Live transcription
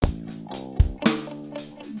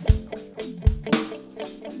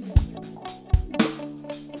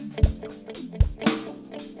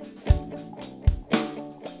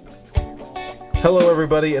Hello,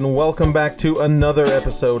 everybody, and welcome back to another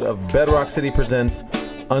episode of Bedrock City Presents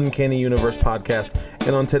Uncanny Universe Podcast.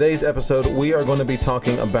 And on today's episode, we are going to be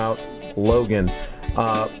talking about Logan,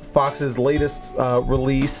 Fox's latest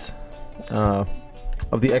release of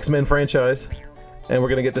the X-Men franchise. And we're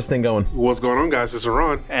going to get this thing going. What's going on, guys? This is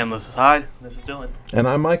Ron. And this is Hyde. This is Dylan. And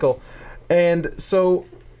I'm Michael. And so,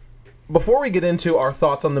 before we get into our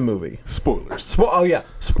thoughts on the movie... Spoilers.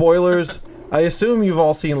 Spoilers. I assume you've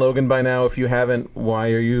all seen Logan by now. If you haven't,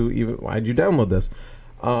 why'd you download this?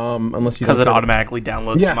 Unless you because it automatically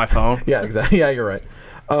downloads to my phone. Yeah, exactly. Yeah, you're right.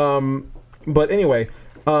 But anyway,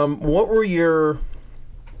 what were your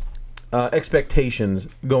expectations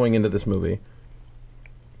going into this movie?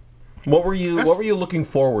 What were you looking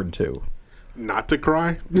forward to? Not to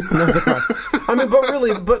cry. I mean,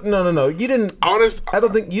 but no. You didn't. I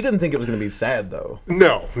don't think you didn't think it was going to be sad though.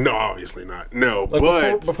 No, obviously not. No, like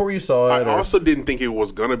but before you saw it, I also didn't think it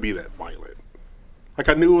was going to be that violent. Like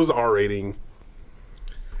I knew it was R rating.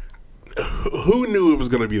 Who knew it was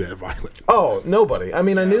going to be that violent? Oh, nobody. I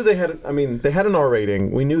mean, I knew they had. I mean, they had an R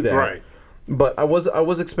rating. We knew that, right? But I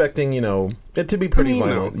was expecting, it to be pretty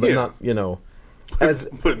violent, but not, as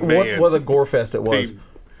what a gore fest it was. They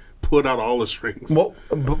put out all the strings. Well,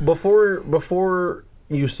 before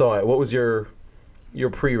you saw it, what was your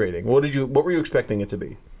pre-rating? What were you expecting it to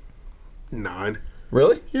be? 9.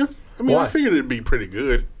 Really? Yeah. I mean, Why? I figured it'd be pretty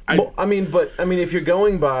good. I mean, if you're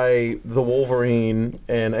going by the Wolverine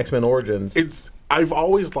and X-Men Origins, I've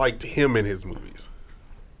always liked him in his movies.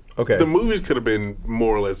 Okay. The movies could have been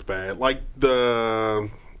more or less bad. Like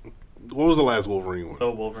what was the last Wolverine one?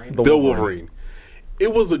 The Wolverine. The Wolverine.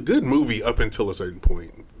 It was a good movie up until a certain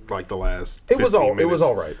point, like the last 15 minutes. It was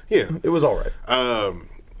all right. Yeah. It was all right.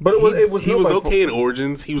 But he was okay in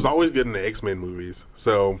Origins. He was always good in the X-Men movies.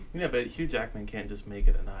 So yeah, but Hugh Jackman can't just make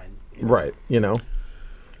it a 9. Right.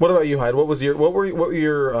 What about you, Hyde? What were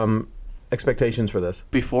your expectations for this?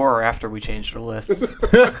 Before or after we changed our lists?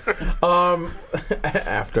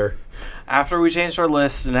 After. After we changed our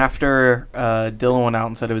list, and after Dylan went out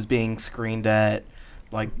and said it was being screened at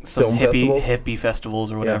like some hippie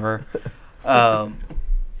festivals or whatever. Yeah.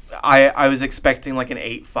 I was expecting like an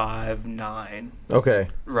 8.5, 9. Okay.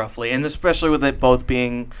 Roughly, and especially with it both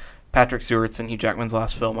being Patrick Stewart's and Hugh Jackman's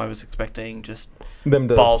last film, I was expecting just them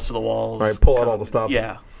to balls to the walls. Right, pull out all the stops.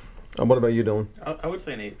 Yeah. What about you, Dylan? I would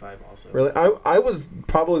say an 8.5 also. Really? I was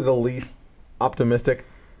probably the least optimistic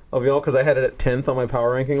of y'all because I had it at 10th on my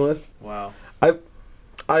power ranking list. Wow. I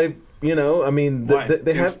mean,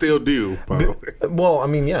 they have still do. By the way. Well, I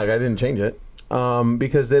mean, yeah, I didn't change it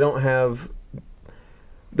because they don't have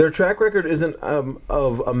their track record isn't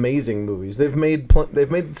of amazing movies. They've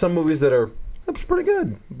made some movies that's pretty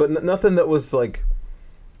good, but nothing that was like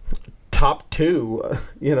top 2.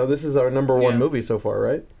 This is our number 1 movie so far,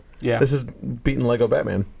 right? Yeah. This is beating Lego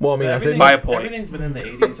Batman. Well, I mean, I said by a point. Everything's been in the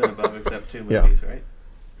 80s and above except 2 movies, right?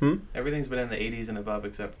 Everything's been in the 80s and above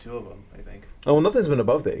except 2 of them, I think. Oh, well, nothing's been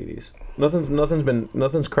above the 80s.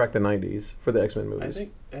 Nothing's cracked the 90s for the X-Men movies. I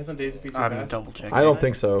think hasn't Days of Future I'm Past? double checking. I don't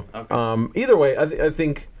think so. Okay. Either way, I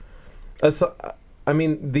think. I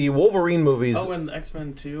mean, the Wolverine movies. Oh, and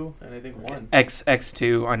X-Men 2 and I think 1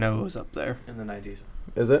 X2 I know was up there in the 90s.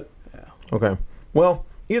 Is it? Yeah. Okay. Well,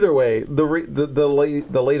 either way,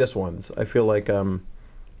 the latest ones I feel like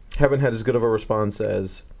haven't had as good of a response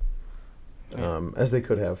as they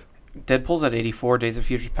could have. Deadpool's at 84, Days of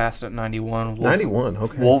Future Past at 91. 91,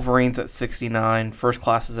 okay. Wolverine's at 69, First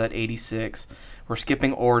Class is at 86. We're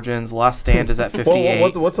skipping Origins. Last Stand is at 58.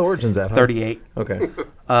 Well, what's Origins at? Huh? 38. Okay.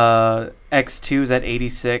 X2 is at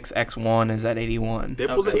 86. X1 is at 81.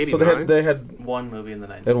 Deadpool's at 89. So they had one movie in the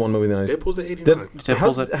 90s. They had one movie in the 90s. Deadpool's at 89.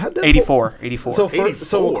 Deadpool's at 84. 84. So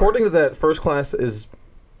 84. According to that, First Class is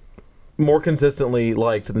more consistently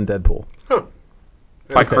liked than Deadpool. Huh.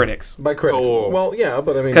 By critics. By critics. Oh. Well, yeah,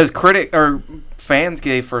 but I mean... Because fans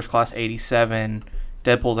gave First Class 87,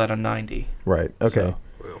 Deadpool's at a 90. Right, okay.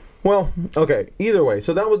 So, well, okay. Either way,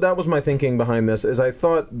 so that was my thinking behind this, is I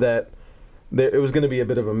thought that it was going to be a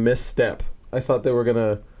bit of a misstep. I thought they were going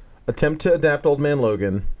to attempt to adapt Old Man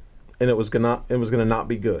Logan, and it was going to not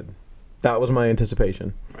be good. That was my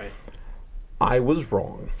anticipation. Right. I was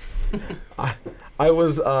wrong. I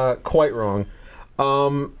was quite wrong.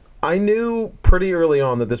 I knew pretty early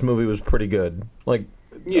on that this movie was pretty good. Like,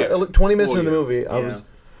 20 minutes into the movie, I was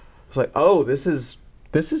like, "Oh, this is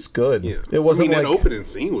good." Yeah. It wasn't that opening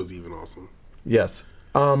scene was even awesome. Yes.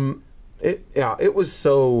 It was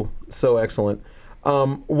so excellent.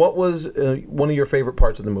 What was one of your favorite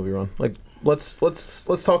parts of the movie, Ron? Like, let's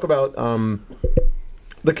talk about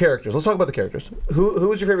the characters. Let's talk about the characters. Who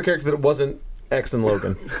was your favorite character that wasn't X and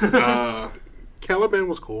Logan? Caliban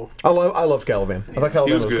was cool. I loved Caliban. I thought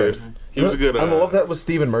Caliban was good. great. He was good. I love that was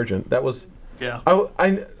Stephen Merchant. That was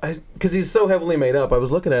because he's so heavily made up. I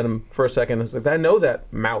was looking at him for a second. I was like, I know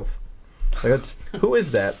that mouth. Like, that's who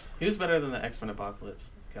is that? He was better than the X-Men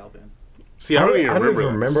Apocalypse, Caliban. See, I don't even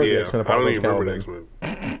remember the X-Men. I don't even remember the X-Men.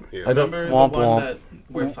 Yeah. I don't remember womp, the one womp.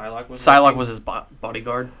 where Psylocke was. Psylocke was his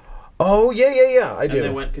bodyguard. Oh yeah. I and do. they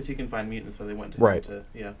went because he can find mutants, so they went to Right. him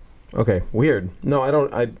to Okay, weird. No, I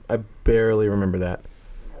don't. I barely remember that.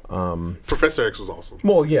 Professor X was awesome.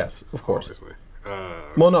 Well, yes, of course. Obviously.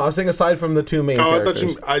 Well, no, I was saying aside from the two main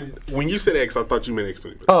characters. I thought when you said X, I thought you meant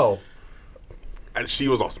X-23. Oh. And she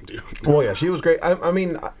was awesome too. Well, yeah, she was great. I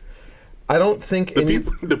mean, I don't think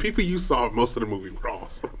the people you saw most of the movie were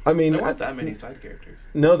awesome. I mean, there weren't that many side characters.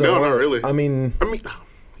 No, not really. I mean,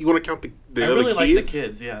 you want to count the I other really kids? like the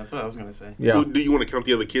kids. Yeah, that's what I was gonna say. Yeah. Do you want to count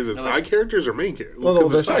the other kids as side characters or main characters? No,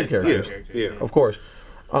 they're side characters. Yeah. Of course.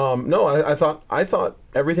 No, I thought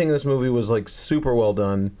everything in this movie was like super well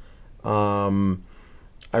done.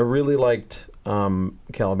 I really liked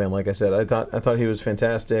Caliban. Like I said, I thought he was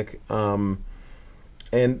fantastic.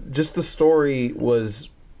 And just the story was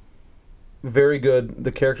very good.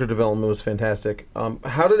 The character development was fantastic.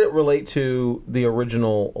 How did it relate to the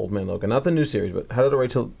original Old Man Logan? Not the new series, but how did it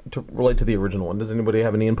relate to the original one? Does anybody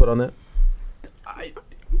have any input on that?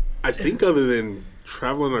 I think other than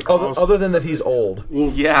traveling across... Other than that he's old. Well,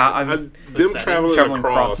 them traveling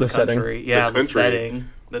across the country. The setting.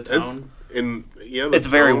 The tone.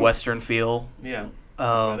 It's very Western feel. Yeah.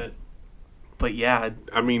 That's about it. But yeah.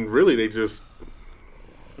 I mean, really,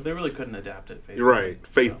 they really couldn't adapt it. You're right. Not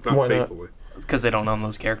faithfully. Because they don't own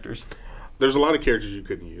those characters. There's a lot of characters you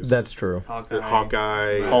couldn't use. That's true.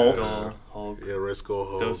 Hawkeye, Hulk. Yeah, Red Skull,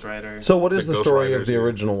 Hulk. Ghost Rider. So what is the story of the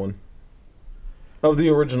original one? Of the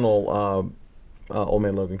original Old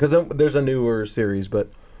Man Logan? Because there's a newer series, but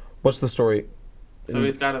what's the story? So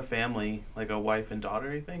he's got a family, like a wife and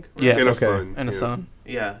daughter, I think. Right? Yeah, and a son. And a son.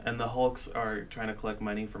 Yeah, and the Hulks are trying to collect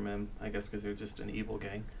money from him, I guess, because they're just an evil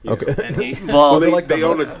gang. Yeah. Okay. And he,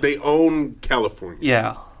 they own California.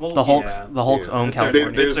 Yeah. Well, the Hulks own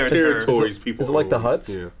California. There's territories people. Is it like the Hutts?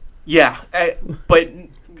 Yeah. Yeah, but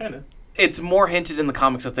kind of. It's more hinted in the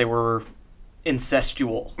comics that they were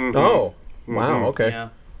incestual. Mm-hmm. Oh, wow. Okay. Yeah.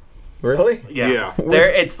 Really? Yeah.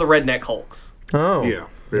 It's the redneck Hulks. Oh. Yeah.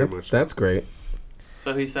 Very much. That's great.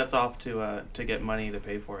 So he sets off to get money to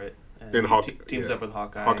pay for it. And teams up with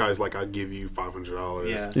Hawkeye. Hawkeye's like, I'll give you $500.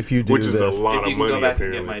 Yeah. If you do which this. is a lot if of money. Go back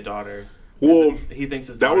apparently. And get my daughter. Well, he thinks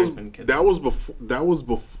his daughter's been kidnapped. That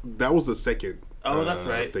was the second. Oh, that's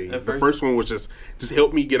right. Thing. The first one was just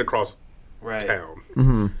help me get across town.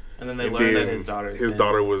 Mm-hmm. And then they learned that his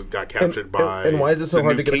daughter got captured by. And why is it so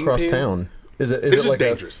hard to get across town? Is it just like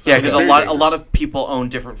dangerous? Yeah, because a lot of people own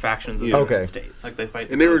different factions of the United States. Like they fight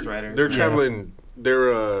and Ghost Riders. They're traveling. They're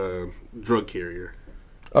a drug carrier.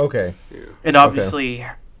 Okay. Yeah. And obviously,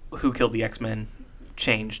 who killed the X-Men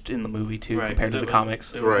changed in the movie too, compared to the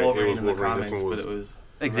comics. It was Wolverine in the comics, but it was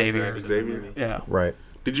Xavier. Yeah. Right.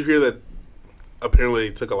 Did you hear that? Apparently,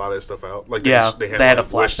 they took a lot of stuff out. Like they had a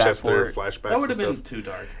flashback flashbacks. That would have been too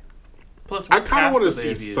dark. Plus, I kind of want to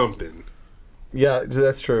see something. Yeah,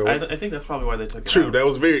 that's true. I think that's probably why they took it out. True,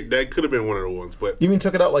 that could have been one of the ones. But you mean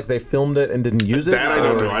took it out like they filmed it and didn't use it? That I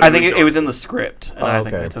don't know. I think it was in the script, and I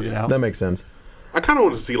think they took it out. That makes sense. I kind of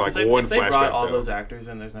want to see like one flashback. If they brought all those actors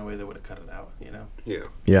in, there's no way they would have cut it out. You know? Yeah.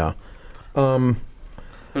 Yeah.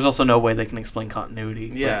 There's also no way they can explain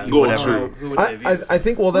continuity. Yeah. True. Who would they have used? I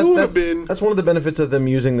think that's one of the benefits of them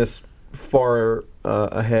using this far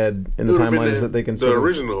ahead in the timeline is that they can. The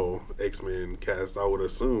original X-Men cast, I would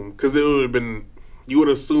assume, because it would have been. You would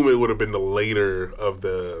assume it would have been the later of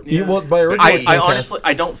the. Yeah. Well, by original I honestly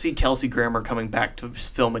I don't see Kelsey Grammer coming back to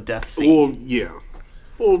film a death scene. Well, yeah.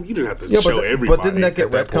 Well, you didn't have to show everybody. But didn't that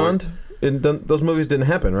get retconned? Those movies didn't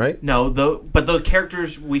happen, right? No, but those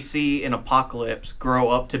characters we see in Apocalypse grow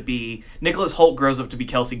up to be... Nicholas Hoult grows up to be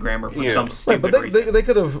Kelsey Grammer for some stupid reason. They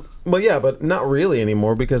could have... Well, yeah, but not really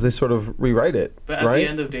anymore because they sort of rewrite it, But at the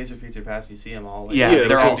end of Days of Future Past, you see them all. Like,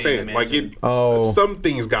 they're all saying. Like some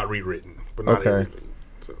things got rewritten, but not everything.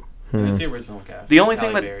 So. It's the original cast. The only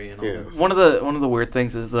thing that... One of the weird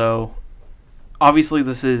things is, though... Obviously,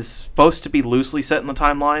 this is supposed to be loosely set in the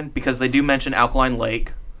timeline because they do mention Alkaline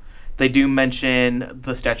Lake. They do mention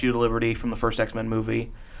the Statue of Liberty from the first X-Men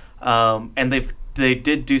movie. And they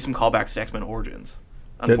did do some callbacks to X-Men Origins.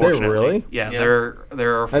 Did they really? Yeah. There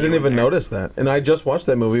are a few I didn't even notice that. And I just watched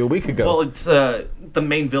that movie a week ago. Well, it's the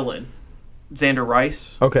main villain, Xander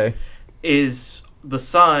Rice. Okay. Is the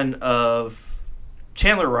son of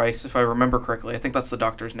Chandler Rice, if I remember correctly. I think that's the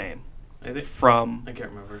doctor's name. I can't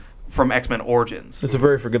remember. from X-Men Origins. It's a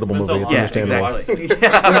very forgettable movie. It's understandable. Exactly.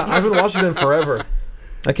 I haven't watched it in forever.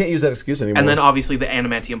 I can't use that excuse anymore. And then obviously the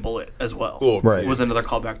adamantium bullet as well. Right. Was another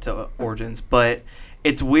callback to Origins. But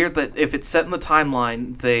it's weird that if it's set in the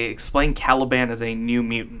timeline, they explain Caliban as a new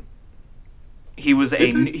mutant. He was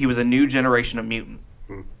a new generation of mutant.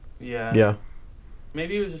 Yeah. Yeah.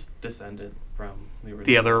 Maybe he was just descendant from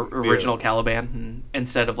the other original Caliban. And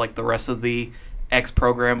instead of like the rest of the X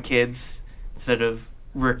program kids, instead of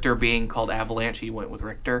Richter being called Avalanche, he went with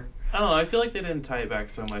Richter. I don't know. I feel like they didn't tie it back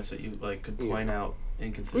so much that you like could point out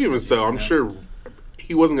inconsistencies. Even so, I'm sure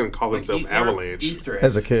he wasn't going to call himself Avalanche Easter eggs.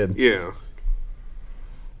 As a kid. Yeah.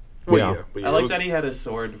 Well, yeah. I like that he had his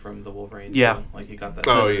sword from the Wolverine. Yeah. Too. Like he got that.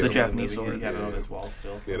 The Japanese sword. He had it on his wall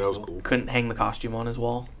still. Yeah, that was cool. Couldn't hang the costume on his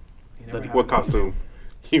wall. What costume?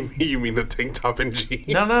 You mean the tank top and jeans?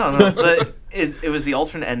 No. It was the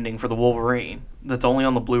alternate ending for the Wolverine. That's only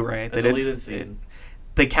on the Blu-ray. The deleted scene.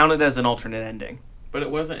 They counted as an alternate ending. But it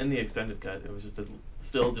wasn't in the extended cut. It was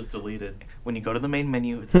still just deleted. When you go to the main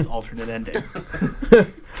menu, it says alternate ending.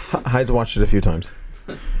 Hyde's watched it a few times.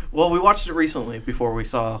 Well, we watched it recently before we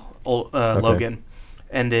saw Logan,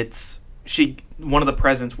 and it's one of the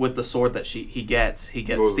presents with the sword that he gets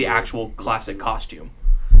the actual classic costume.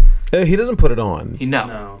 He doesn't put it on.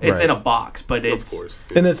 No. It's in a box, but it's of course,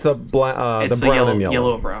 and it's the brown and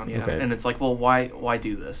yellow and brown, yeah. Okay. And it's like, well, why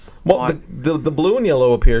do this? Well, the blue and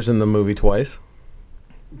yellow appears in the movie twice.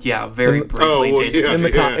 Yeah, very briefly.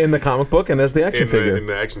 In the comic book and as the action figure. In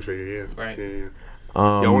the action figure, yeah. Right. Yeah.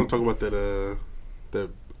 Y'all want to talk about that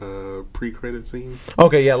pre-credit scene?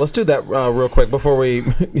 Okay, yeah, let's do that real quick before we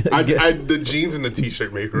the jeans and the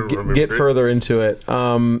t-shirt made me remember. Get further into it.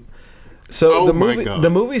 The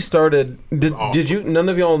movie started. Did you? None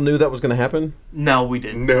of y'all knew that was going to happen? No, we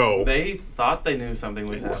didn't. No, they thought they knew something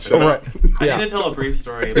was happening. Shut up. I need to tell a brief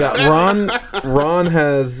story. About Ron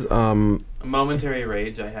has a momentary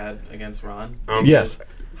rage I had against Ron. Yes.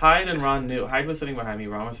 Hyde and Ron knew. Hyde was sitting behind me.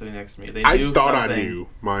 Ron was sitting next to me. They I knew thought something. I knew,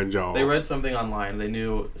 mind y'all. They read something online. They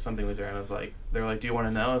knew something was there, and they were like, "Do you want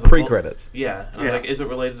to know?" I was like, pre-credits. Yeah. And I was like, "Is it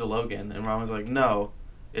related to Logan?" And Ron was like, "No,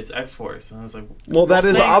 it's X-Force." And I was like, "Well, that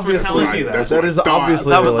is obviously that was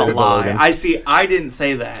a lie." I didn't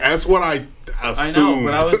say that. That's what I assumed. I know,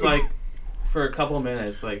 but I was like, for a couple of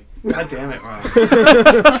minutes, like, God damn it, Ron.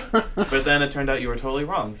 But then it turned out you were totally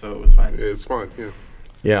wrong, so it was fine. It's fine. Yeah.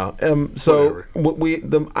 Yeah. So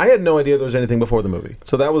I had no idea there was anything before the movie.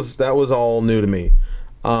 So that was all new to me.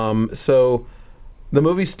 So the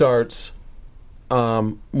movie starts.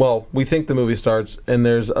 We think the movie starts, and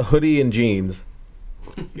there's a hoodie and jeans.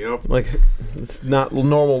 Yep. Like, it's not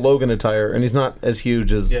normal Logan attire, and he's not as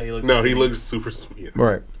huge as. Yeah, he looks super. Yeah.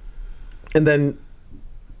 Right. And then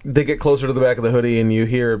they get closer to the back of the hoodie, and you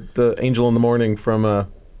hear the Angel in the Morning from the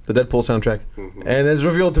Deadpool soundtrack, and it's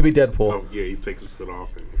revealed to be Deadpool. Oh yeah, he takes his hood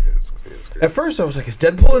off, and it's great. At first, I was like, "Is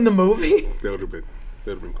Deadpool in the movie?" That would have been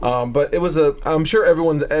cool. But it was I'm sure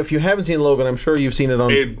everyone. If you haven't seen Logan, I'm sure you've seen it on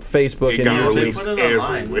Facebook. It got released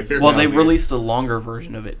everywhere. Well, they released a longer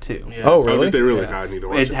version of it too. Yeah. Oh, really? Did they really? I need to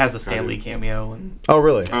watch it. It has a Stan Lee cameo. Oh,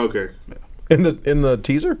 really? Okay. In the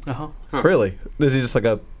teaser? Uh-huh. Huh. Really? Is he just like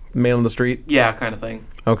a man on the street? Yeah, kind of thing.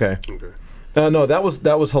 Okay. No, that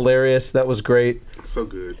was hilarious. That was great. So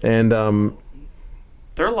good. And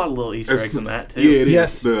there are a lot of little Easter eggs in that too. Yeah, it is.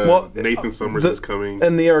 Yes. Nathan Summers is coming.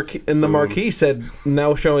 And the marquee said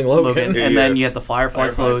now showing Logan. And then you had the Firefly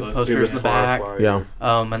posters in the back. Yeah.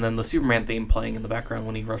 And then the Superman theme playing in the background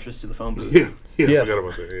when he rushes to the phone booth. Yeah. Yes. I forgot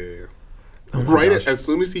about that. Yeah. Right as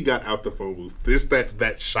soon as he got out the phone booth,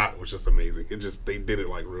 that shot was just amazing. They did it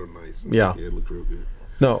like real nice. Yeah. It looked real good.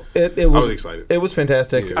 No, it was. I was excited. It was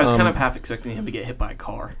fantastic. Yeah. I was kind of half expecting him to get hit by a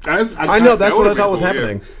car. I know that's what I thought was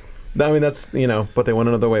happening. Yeah. I mean, that's but they went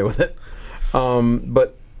another way with it.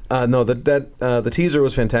 The teaser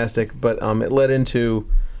was fantastic, but it led into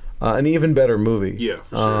an even better movie. Yeah,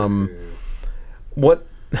 for sure. What?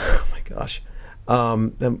 Oh my gosh.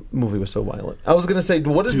 That movie was so violent. I was gonna say,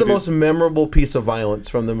 what is the most memorable piece of violence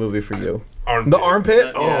from the movie for you? Armpit. The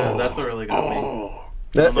armpit? Yeah, that's a really good movie.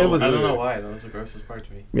 I don't know why. That was the grossest part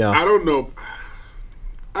to me. Yeah. I don't know.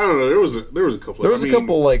 There was a couple. There was a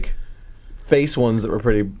couple like face ones that were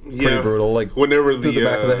pretty brutal. Like whenever the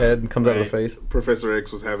back of the head comes out of the face. Professor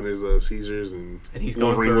X was having his seizures, and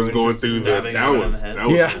Wolverine was going through this. That was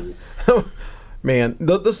cool. Man,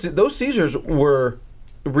 those seizures were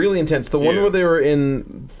really intense. The one where they were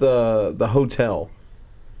in the hotel.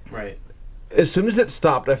 Right. As soon as it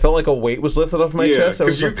stopped, I felt like a weight was lifted off my chest. Yeah,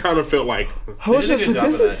 because you kind of felt like... I was just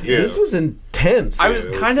like, this was intense. I was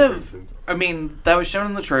kind of... I mean, that was shown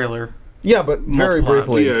in the trailer, Yeah, but very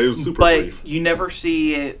briefly. Yeah, it was super brief. But you never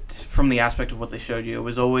see it from the aspect of what they showed you. It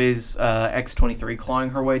was always X-23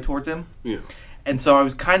 clawing her way towards him. Yeah. And so I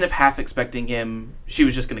was kind of half expecting she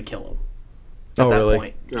was just going to kill him at that really?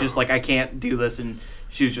 point. Just like, I can't do this, and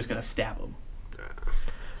she was just going to stab him.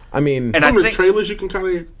 I mean, and from the trailers, you can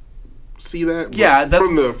kind of see that. Yeah,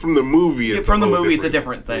 from the movie, it's it's a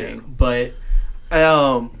different thing. Yeah.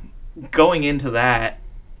 But going into that,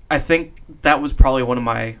 I think that was probably one of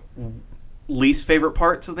my least favorite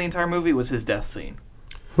parts of the entire movie was his death scene.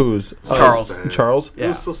 Who's? Charles. Charles? Yeah. It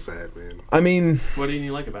was so sad, man. I mean... What didn't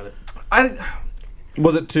you like about it?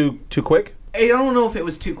 Was it too quick? I don't know if it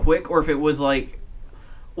was too quick or if it was like...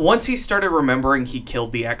 Once he started remembering he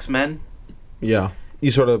killed the X-Men... Yeah.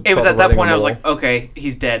 You sort of... It was at that point I was like, okay,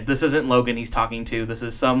 he's dead. This isn't Logan he's talking to. This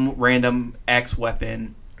is some random X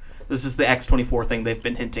weapon. This is the X-24 thing they've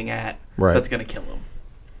been hinting at. Right. That's going to kill him.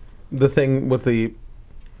 The thing with the...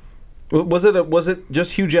 Was it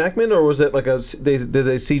just Hugh Jackman, or was it like did they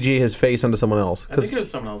CG his face onto someone else? I think it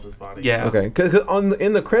was someone else's body. Yeah. Okay. Because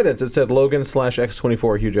in the credits it said Logan /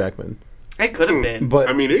 X-24 Hugh Jackman. It could have been, but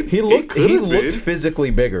I mean, he looked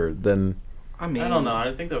physically bigger than. I mean, I don't know.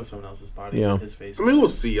 I think that was someone else's body. Yeah. His face. I mean, we'll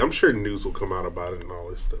see. I'm sure news will come out about it and all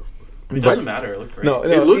this stuff. It doesn't matter. It looked great.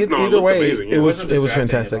 Either way, amazing. It was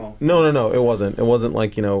fantastic. No, it wasn't. It wasn't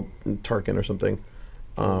like Tarkin or something.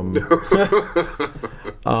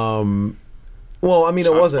 Well, I mean,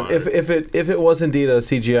 it wasn't. If it was indeed a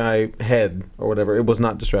CGI head or whatever, it was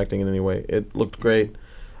not distracting in any way. It looked great,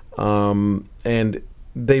 and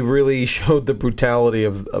they really showed the brutality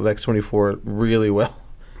of X-24 really well.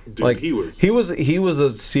 Dude, like he was a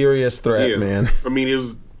serious threat, man. I mean, it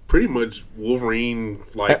was pretty much Wolverine,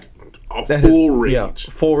 like full rage,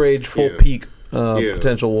 full peak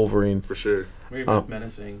potential Wolverine for sure. Very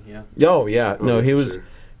menacing, yeah. Oh yeah, no, he was. Sure.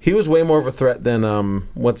 He was way more of a threat than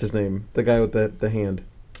what's his name, the guy with the hand.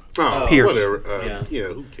 Oh, Pierce. Whatever. Yeah,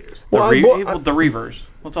 who cares? The Reavers.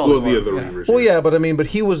 What's all the Reavers. Well, yeah, but I mean,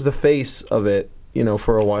 he was the face of it,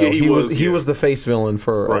 for a while. Yeah, he was the face villain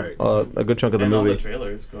for a good chunk of the movie. All the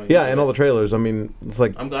trailers and all the trailers. I mean, it's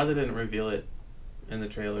like I'm glad they didn't reveal it in the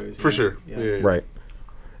trailers. For sure. Yeah. Right.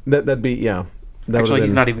 That'd be Actually,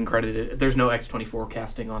 he's not even credited. There's no X-24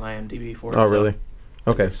 casting on IMDb for it. Oh, really?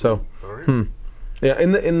 Okay, so. All right. Yeah,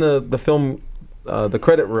 in the film, the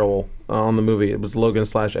credit roll on the movie, it was Logan /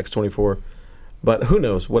 X-24, but who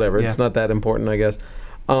knows? Whatever, it's not that important, I guess.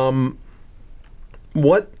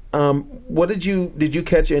 What did you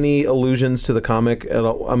catch any allusions to the comic at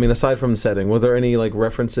all? I mean, aside from the setting, were there any like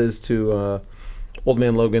references to Old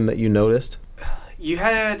Man Logan that you noticed? You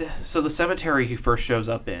had the cemetery he first shows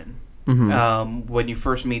up in when you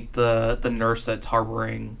first meet the nurse that's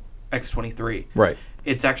harboring X-23. Right.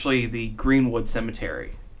 It's actually the Greenwood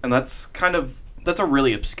Cemetery, and that's a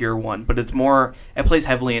really obscure one, but it plays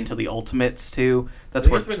heavily into the Ultimates too. That's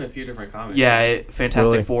where it's been in a few different comics. Yeah,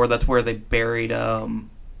 Fantastic Four. That's where they buried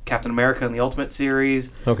Captain America in the Ultimate series.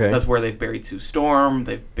 Okay, that's where they've buried Sue Storm.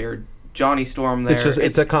 They've buried Johnny Storm there.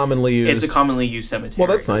 It's a commonly used cemetery. Well,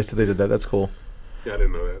 that's nice that they did that. That's cool. Yeah, I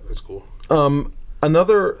didn't know that. That's cool.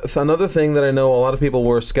 Another thing that I know a lot of people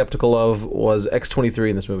were skeptical of was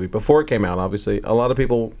X-23 in this movie. Before it came out, obviously, a lot of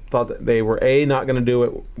people thought that they were not going to do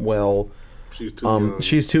it well. She's too young.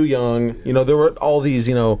 She's too young. Yeah. There were all these,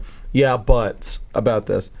 buts about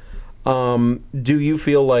this. Do you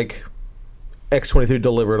feel like X-23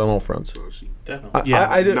 delivered on all fronts? Definitely.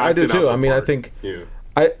 I do too. I mean, park. I think Yeah.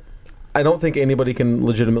 I don't think anybody can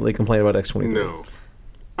legitimately complain about X-23.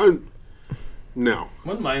 No.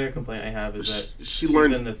 One minor complaint I have is that she's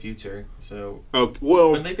in the future. So,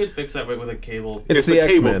 and they could fix that with a cable. It's the the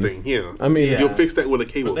cable X-Men thing. Yeah, I mean, you'll fix that with a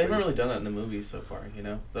cable. But they thing. haven't really done that in the movies so far.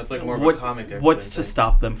 That's like more of a comic. What's to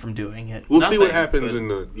stop them from doing it? We'll see what happens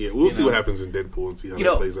We'll see what happens in Deadpool and see how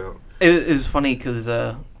that plays out. It was funny because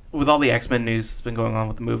with all the X-Men news that's been going on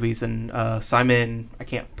with the movies, and Simon, I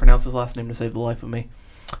can't pronounce his last name to save the life of me.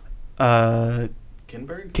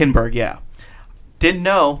 Kinberg, yeah. Didn't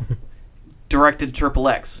know. Directed Triple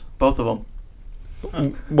X, both of them. Huh.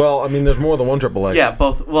 Well, I mean, there's more than one Triple X. Yeah,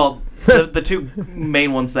 both. Well, the two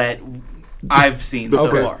main ones that I've seen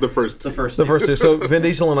so far. The first two. So Vin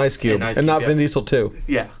Diesel and Ice Cube, and not Vin Diesel 2.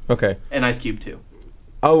 Yeah. Okay. And Ice Cube 2.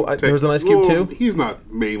 Oh, there was an Ice Cube too? He's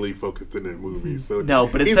not mainly focused in that movie, so no,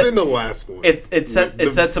 but he's in the last one. It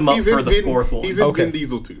sets him up for the fourth one. He's in Vin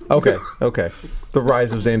Diesel 2. Okay. The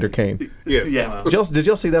Rise of Xander Kane. Yes. Yeah. Did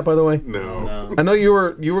y'all see that, by the way? No. I know you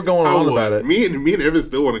were going on about it. Me and Evan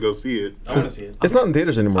still want to go see it. I want to see it. It's not in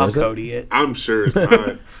theaters anymore, I'll is it? Cody it. I'm sure it's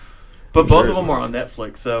not. But both of them are on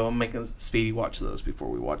Netflix, so I'm making Speedy watch those before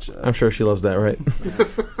we watch that. I'm sure she loves that, right?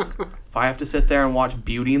 If I have to sit there and watch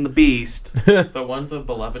Beauty and the Beast, but one's a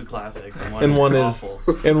beloved classic, and one is awful.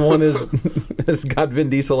 And one is it's got Vin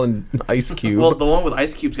Diesel and Ice Cube. Well, the one with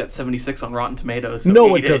Ice Cube's got 76 on Rotten Tomatoes. So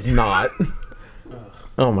no, it does not.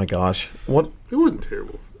 Oh my gosh, what? It wasn't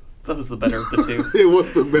terrible. That was the better of the two. It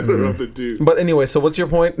was the better of the two. But anyway, so what's your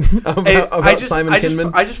point about Simon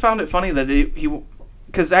Kinman? I just found it funny that he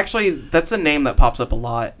because actually that's a name that pops up a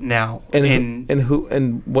lot now.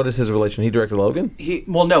 And what is his relation? He directed Logan? He's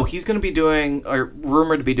going to be doing, or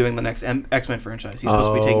rumored to be doing, the next X-Men franchise. He's supposed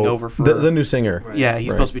to be taking over for the new singer. Right. Yeah,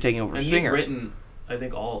 he's supposed to be taking over. And Singer. He's written, I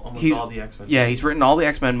think, almost all the X-Men. Yeah, he's written all the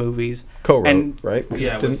X-Men movies. Co-wrote, right?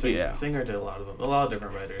 Yeah, Singer did a lot of them. A lot of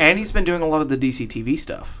different writers. And he's been doing a lot of the DC TV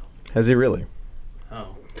stuff. Has he really?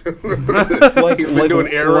 Oh. He's been doing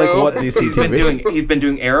Arrow. Like what DC TV? He's been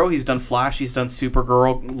doing Arrow. He's done Flash. He's done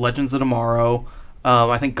Supergirl, Legends of Tomorrow.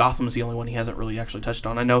 I think Gotham's the only one he hasn't really actually touched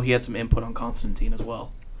on. I know he had some input on Constantine as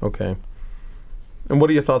well. Okay. And what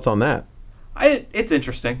are your thoughts on that? It's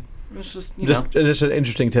interesting. It's just just an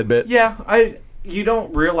interesting tidbit. Yeah, you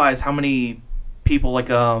don't realize how many people like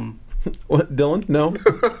What, Dylan? No.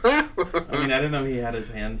 I mean, I didn't know he had his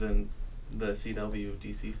hands in the CW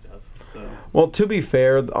DC stuff. So well, to be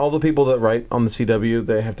fair, all the people that write on the CW,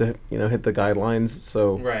 they have to hit the guidelines.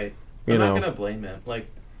 So right, I'm not gonna blame him. Like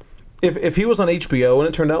if he was on HBO and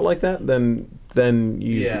it turned out like that, then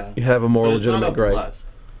you have a more legitimate gripe.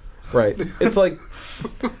 Right. It's like.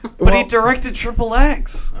 But he directed Triple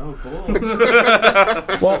X. Oh, cool.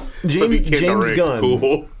 Well, James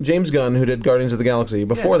Gunn, who did Guardians of the Galaxy,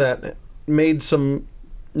 before that, made some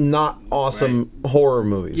not awesome horror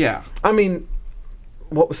movies. Yeah. I mean,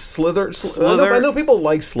 what was Slither? I know people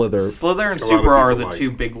like Slither. Slither and Super are the two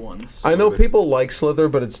big ones. I know people like Slither,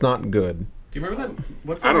 but it's not good. Do you remember that?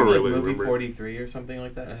 What's that movie remember. 43 or something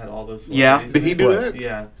like that? It had all those. Yeah. Did he do that?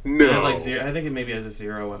 Yeah. No. I think it maybe has a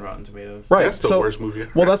 0 on Rotten Tomatoes. Right. That's the worst movie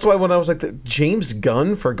ever. Well, that's why when I was like, James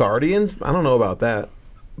Gunn for Guardians, I don't know about that.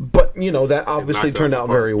 But, that obviously turned out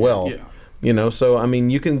very well. Yeah. So, I mean,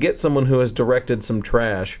 you can get someone who has directed some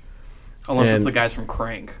trash. Unless it's the guys from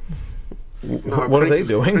Crank. What are they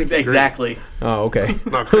doing? Exactly. Oh, okay.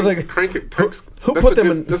 No, Crank, who put them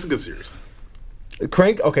in? That's a good series.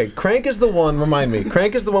 Crank. Okay, Crank is the one. Remind me.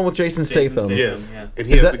 Crank is the one with Jason Statham. Yes, yeah. And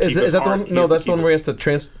he has to keep his that heart. The one? No, that's the one where he has to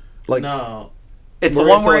No, it's the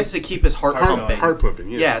one where he has to keep his heart pumping. Heart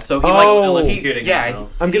pumping. Yeah. Yeah. So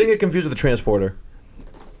I'm getting it confused with the Transporter.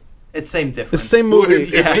 It's same difference. It's the same movie.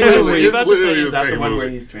 It's literally is that the same the one movie. where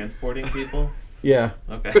he's transporting people? Yeah.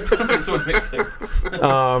 Okay. Just want to make sure.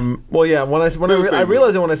 Well, yeah. I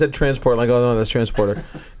realized it when I said transport. Like, oh no, that's Transporter.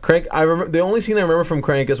 Crank. I remember the only scene I remember from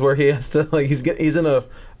Crank is where he has to he's in a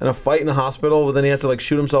fight in a hospital, but then he has to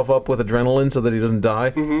shoot himself up with adrenaline so that he doesn't die.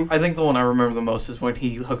 Mm-hmm. I think the one I remember the most is when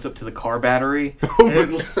he hooks up to the car battery.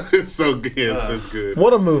 It's so good. It's good.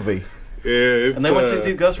 What a movie. Yeah, and they went to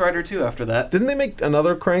do Ghost Rider 2 after that. Didn't they make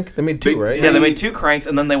another Crank? They made two, right? Yeah, they made 2 Cranks,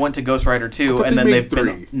 and then they went to Ghost Rider 2, and then they've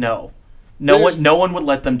been no one would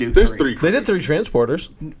let them do 3. There's 3 Cranks. They did 3 Transporters,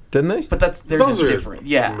 didn't they? But they're just different.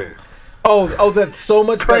 Yeah. Man. Oh, that's so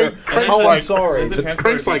much better. I'm sorry. There's a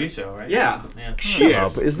Transporter TV show, right? Yeah.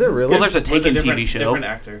 Yes. Is there really? Well, there's a Taken TV show. Different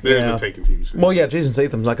actor. There's a Taken TV show. Well, yeah, Jason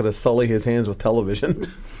Statham's not going to sully his hands with television.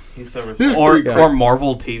 He's so responsible. Or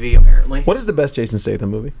Marvel TV, apparently. What is the best Jason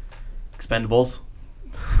Statham movie? Expendables.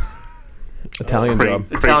 Italian Job.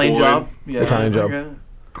 Italian Job. Yeah. Italian Job.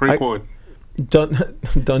 Crank 1.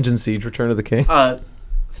 Dungeon Siege, Return of the King.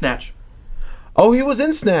 Snatch. Oh, he was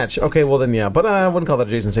in Snatch. Okay, well then, yeah. But I wouldn't call that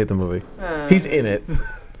a Jason Statham movie. He's in it.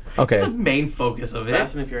 Okay. It's the main focus of it.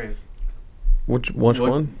 Fast and Furious. Which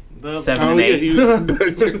one? 7 and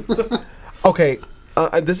 8. Okay.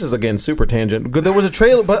 This is, again, super tangent. There was a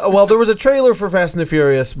trailer, there was a trailer for Fast and the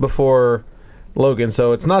Furious before Logan,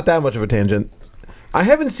 so it's not that much of a tangent. I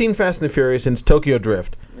haven't seen Fast and the Furious since Tokyo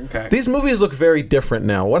Drift. Okay. These movies look very different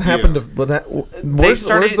now. What happened to where's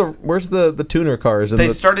the tuner cars? They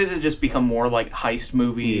started to just become more like heist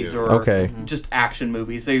movies or just action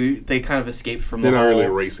movies. They kind of escaped from They're not really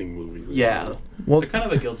racing movies. Yeah. Well, they're kind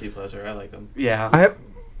of a guilty pleasure. I like them. Yeah.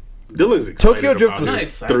 Dylan's excited Tokyo Drift about was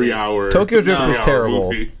this 3-hour. Tokyo Drift was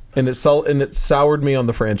terrible. Movie. And it soured me on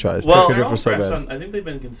the franchise. Well, Tokyo Drift was so bad. I think they've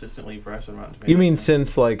been consistently pressed on Rotten Tomatoes. You mean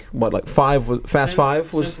since Fast 5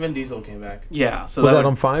 was? Since Vin Diesel came back. Yeah. So was that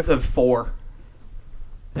on 5? 4.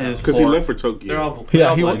 Because he left for Tokyo. They're all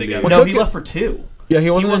he went together. No, he left for 2. Yeah, he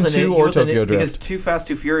wasn't in 2 or Tokyo Drift. Because 2 Fast,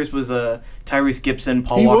 2 Furious was Tyrese Gibson,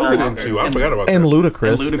 Paul He Walker. wasn't in 2. I forgot about that. And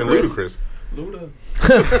Ludacris. Luda.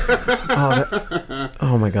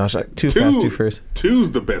 Oh my gosh. 2 Fast, 2 Furious.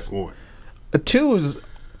 2's the best one. 2 is.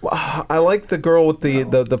 I like the girl with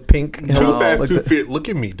the pink. Too Fast, Too Furious. Look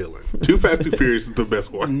at me, Dylan. Too Fast, Too Furious is the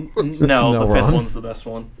best one. No, the Ron. fifth one's the best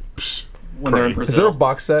one. When they're in Brazil. Is there a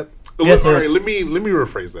box set? Yes, all right, let me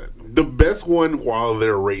rephrase that. The best one while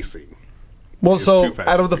they're racing. Well, so Too Fast,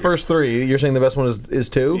 out Too of the Furious. first 3, you're saying the best one is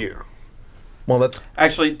 2? Yeah. Well, that's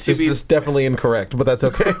actually this is definitely incorrect, but that's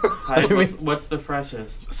okay. What's the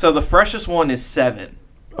freshest? So the freshest one is 7.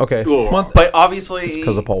 Okay, Well, But obviously, it's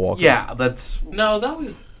because of Paul Walker. Yeah, that's No, that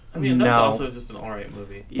was. I mean, that No. was also just an alright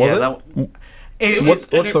movie. yeah. it? That, it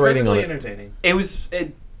What's was the rating on it? Entertaining. it was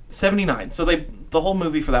 79. So the whole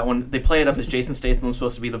movie for that one, they play it up as Jason Statham was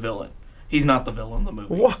supposed to be the villain. He's not the villain in the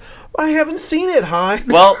movie. What? I haven't seen it. Hi.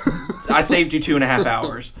 Well, I saved you 2.5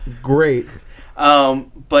 hours. Great.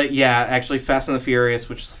 But yeah, actually, Fast and the Furious,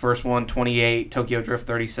 which is the first one, 28. Tokyo Drift,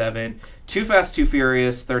 37. Too Fast, Too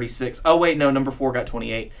Furious, 36. Oh wait, no, number 4 got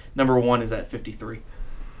 28. Number 1 is at 53.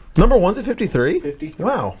 Number 1's at 53? 53.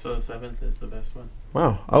 Wow. So the 7th is the best one.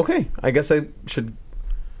 Wow. Okay. I guess I should.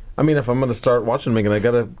 I mean, if I'm going to start watching Megan, I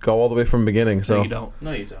got to go all the way from the beginning. So No, you don't.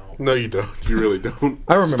 No, you don't. no, you don't. You really don't.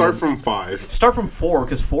 I remember. Start from 5. Start from 4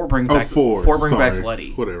 because 4 brings back 4. 4 brings back Sorry.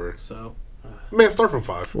 Letty. Whatever. So Man, start from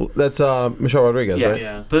 5. Well, that's Michelle Rodriguez, yeah, right?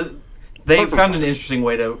 Yeah. They Start from found an 5. interesting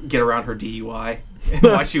way to get around her DUI and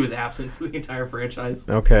why she was absent for the entire franchise.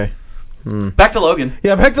 Okay. Back to Logan.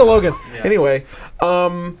 Yeah, back to Logan. Yeah. Anyway,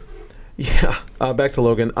 back to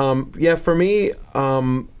Logan. Yeah, for me,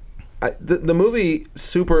 the movie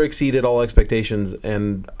super exceeded all expectations,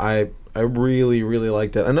 and I really, really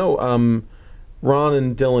liked it. I know, Ron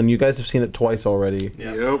and Dylan, you guys have seen it twice already.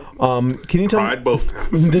 Yeah. Yep. Can you tell Cried me? both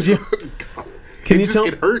times. Did you? Can you tell?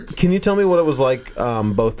 It hurts. Can you tell me what it was like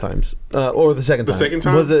both times, or the second time? The second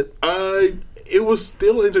time? Was it? It was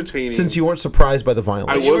still entertaining. Since you weren't surprised by the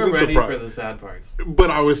violence. I You were wasn't ready surprised. for the sad parts. but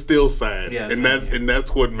I was still sad. Yeah, and same.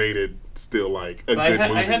 that's what made it still like a But good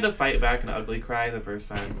movie. I had to fight back an ugly cry the first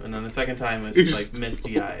time, and then the second time was just like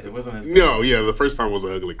misty-eyed. It wasn't as No, yeah, the first time was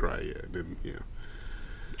an ugly cry. Yeah, and then, yeah.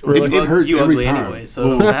 Really? It hurts You every ugly time. anyway, so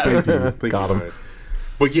Oh, that- thank you. Thank Got you. him. God.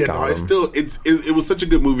 But yeah, Got no, it's him. still it was such a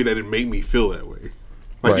good movie that it made me feel that way.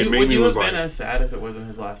 Like Right. it made Would me you was have like, been as sad if it wasn't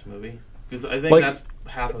his last movie? Because I think Like- that's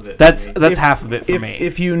half of it. That's for me. half of it for if, me.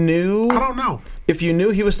 if you knew, I don't know. if you knew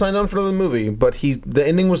he was signed on for another movie, but the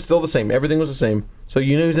ending was still the same, everything was the same. So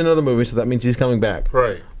you knew he was in another movie, so that means he's coming back.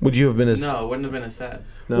 Right. Would you have been as? No, it wouldn't have been as sad.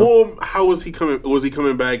 No. Well, how was he coming? Was he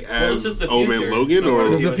coming back this is as the Old Man future, Logan, so or It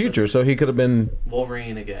was he the was future, just- so he could have been.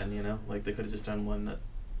 Wolverine again, you know? Like, they could have just done one that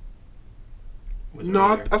was no?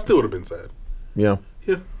 I earlier. still would have been sad. Yeah.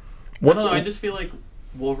 Yeah. I What? don't know, I just feel like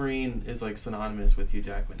Wolverine is, like, synonymous with Hugh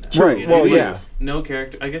Jackman now. Right, You know? well, It yeah. is. No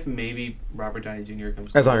character. I guess maybe Robert Downey Jr.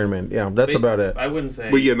 comes As close. Iron Man, yeah, that's But about it. I wouldn't say...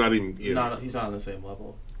 But yeah, not even. Yeah. He's not on the same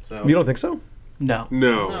level. So You don't think so? no.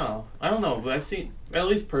 no. No, I don't know. But I've seen, at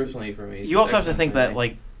least personally for me. You also have to think that,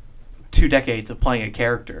 like, 2 decades of playing a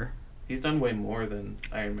character. he's done way more than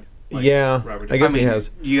Iron Man. Like, Yeah, Robert I guess Downey. he has.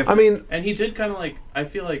 You have I to, mean, And he did kind of like. I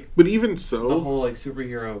feel like But even the so, whole like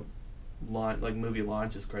superhero launch, like movie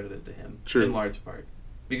launch, is credited to him True. in large part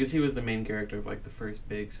because he was the main character of like the first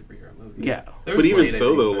big superhero movie. yeah. There was but even Blade, I so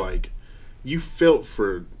think, though, but- like you feel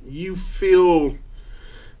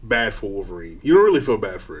bad for Wolverine. You don't really feel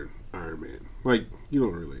bad for Iron Man. Like you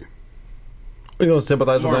don't really. you don't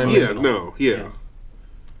sympathize with More Iron Man. Yeah. emotional. No. Yeah.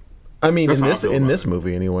 I mean, That's in how I this feel about this it.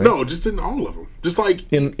 movie anyway. No, just in all of them. Just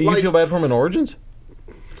like you like, feel bad for him in Origins?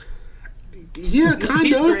 Yeah, kind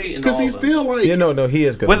He's of. great in Because all he's of them. still like. Yeah, no, he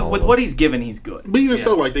is good. With in all with of what them. he's given, he's good. But even Yeah.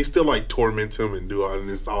 so, like they still like torment him and do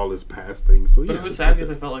all his past things. So But yeah, it was it's sad like because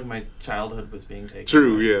a- I felt like my childhood was being taken.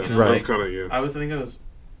 True. away, Yeah. you know, Right. That's kind of yeah. I think I was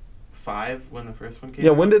 5 when the first one came.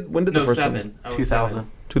 Yeah, out. when did the No, first 7. one? I was 2000.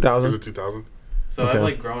 7. 2000. Was it 2000? So Okay. I've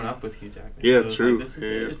like grown up with Hugh Jackman. Yeah, so it was true. Like, this is Yeah,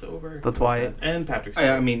 it. yeah. It's over. That's It was why sad. And Patrick. I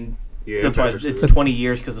Stewart. mean, Yeah. that's why Patrick it's Stewart. 20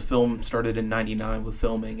 years because the film started in '99 with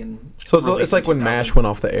filming and. So it's released like in when 2000. MASH went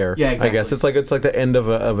off the air. Yeah, I exactly. guess it's like the end of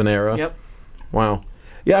an era. Yep. Wow.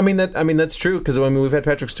 Yeah, I mean that's true because we've had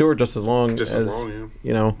Patrick Stewart just as long Just as long, yeah.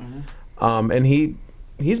 you know, Mhm. and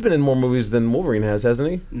he's been in more movies than Wolverine has,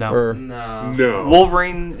 hasn't he? No. Or No. No.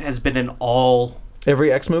 Wolverine has been in all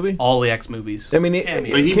every X movie. the X movies. I mean,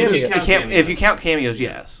 Cameos. He cameo. was- If you count cameos,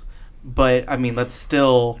 yes. But I mean, that's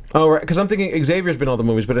still Oh, right. Because I'm thinking Xavier's been in all the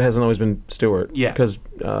movies, but it hasn't always been Stewart. Yeah. Because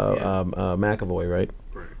Yeah. McAvoy, right?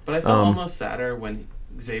 But I felt Um, almost sadder when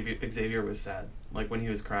Xavier was sad, like when he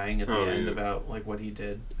was crying at the Oh, end yeah. about like what he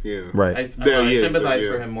did. Yeah. Right. I Yeah, yeah, sympathize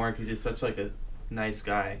yeah. for him more because he's such like a nice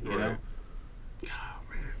guy, you know. Right.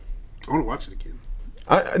 I want to watch it again.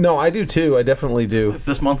 No, I do too. I definitely do. If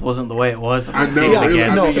this month wasn't the way it was, I know. see it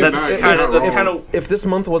again. No, That's kind of. If this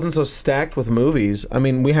month wasn't so stacked with movies, I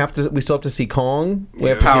mean, we still have to see Kong. We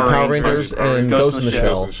have to see Power Power Rangers, Rangers and Ghost in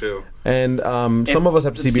the Shell. And some of us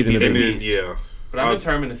have to see Beauty and the Beast. But I'm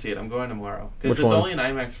determined to see it. I'm going tomorrow because it's only in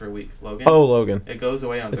IMAX for a week. Logan. Oh, Logan. It goes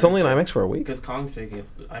away on. It's Thursday. only in IMAX for a week because Kong's taking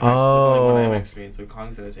its IMAX. There's only one IMAX screen, so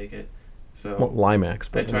Kong's gonna take it. So Limax.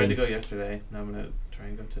 I tried to go yesterday. Now I'm gonna try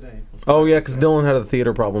and go today. Oh yeah, because Dylan had a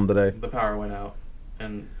theater problem today. The power went out,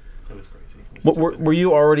 and it was crazy. Were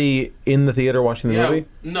you already in the theater watching the movie?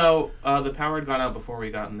 No, the power had gone out before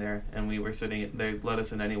we got in there, and we were sitting. They let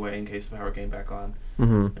us in anyway in case the power came back on,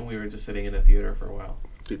 and we were just sitting in the theater for a while.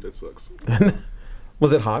 Dude, that sucks.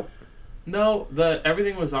 Was it hot? No,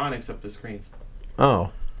 everything was on except the screens.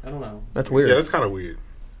 Oh, I don't know. That's weird. Yeah, that's kind of weird.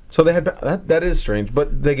 So they had that is strange,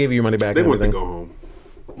 but they gave you your money back. They and wanted to everything. go home.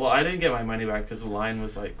 Well, I didn't get my money back because the line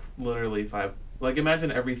was like literally 5. Like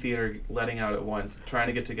imagine every theater letting out at once, trying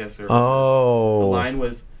to get to guest services. Oh, the line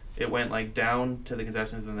was it went like down to the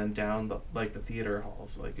concessions and then down the theater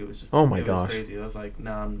halls. Like it was just oh my it gosh, was crazy. I was like,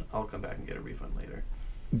 nah, I'll come back and get a refund later.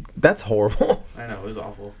 That's horrible. I know, it was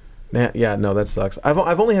awful. Yeah, no, that sucks. I've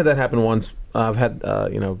only had that happen once. I've had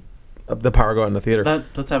the power go out in the theater.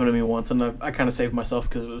 That's happened to me once, and I kind of saved myself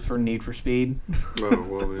because it was for Need for Speed. Oh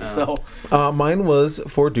well, yeah. So mine was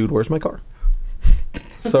for Dude, Where's My Car?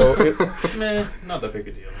 So not that big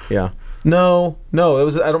a deal. Yeah, no, it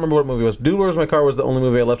was. I don't remember what movie it was. Dude, Where's My Car was the only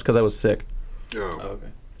movie I left because I was sick. Oh, okay.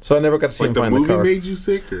 So I never got to see him find the car. The movie made you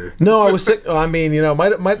sick, or no? I was sick. I mean,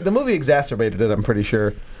 the movie exacerbated it. I'm pretty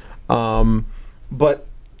sure. But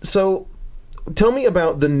so, tell me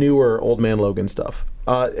about the newer Old Man Logan stuff.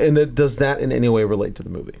 And does that in any way relate to the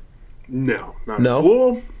movie? No, not no.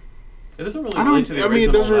 Well, it doesn't really relate to the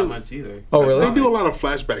original that much either. Oh, really? They do a lot of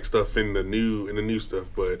flashback stuff in the new stuff,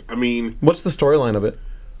 but I mean, what's the storyline of it?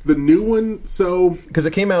 The new one, so because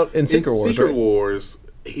it came out in Secret Wars. Secret Wars,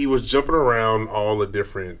 he was jumping around all the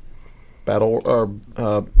different battle or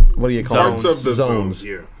what do you call parts of the zones?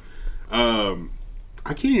 Yeah. I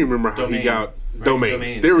can't even remember how he got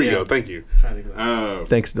domains. There we go. Thank you.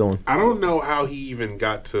 Thanks, Dylan. I don't know how he even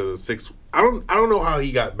got to 6. I don't know how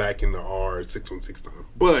he got back in the R616 time,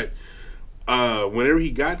 but whenever he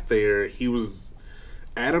got there, he was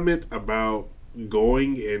adamant about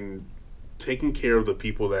going and taking care of the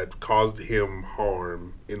people that caused him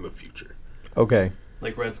harm in the future. Okay.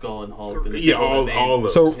 Like Red Skull and Hulk. And all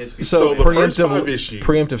those. So the first 5 issues.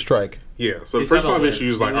 Preemptive strike. Yeah, so the first 5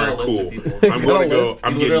 issues, like, all right, cool. I'm going to go.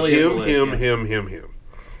 I'm getting him.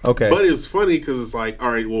 Okay. But it's funny because it's like,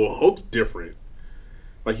 all right, well, Hulk's different.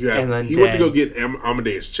 Like, you have, he went to go get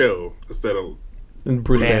Amadeus Cho instead of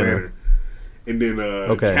Bruce Banner. And then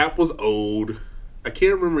Cap was old. I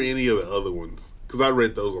can't remember any of the other ones because I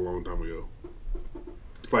read those a long time ago.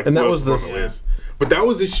 Like, and that was on the list. But that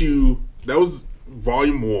was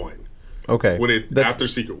volume 1. Okay. After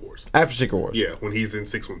Secret Wars. After Secret Wars. Yeah, when he's in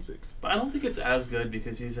 616. But I don't think it's as good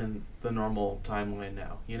because he's in the normal timeline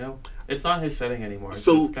now, you know? It's not his setting anymore.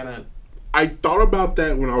 So it's kind of... I thought about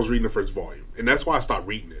that when I was reading the first volume, and that's why I stopped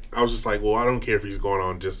reading it. I was just like, well, I don't care if he's going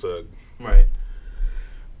on just a... Right.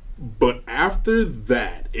 But after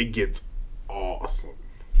that, it gets awesome.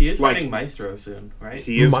 He is fighting Maestro soon, right?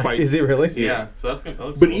 He is fighting... Is he really? Yeah, so that's going to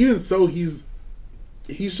look But cool. Even so, he's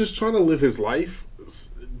just trying to live his life.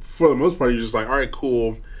 For the most part, he's just like, all right,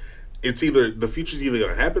 cool. It's either... The future's either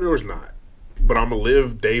going to happen or it's not. But I'm going to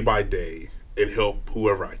live day by day and help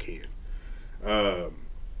whoever I can.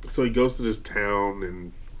 So he goes to this town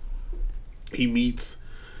and he meets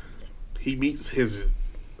his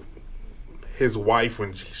wife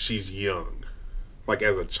when she's young, like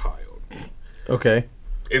as a child. Okay.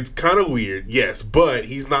 It's kind of weird, yes, but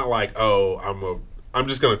he's not like, oh, I'm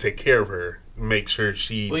just gonna take care of her, make sure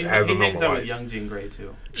she has a normal life. He hangs out with young Jean Grey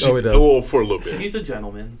too. He does. Well, for a little bit. He's a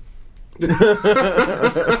gentleman. Well,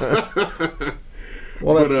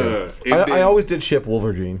 that's good. I always did ship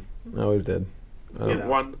Wolverine. I always did.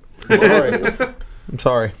 One. I'm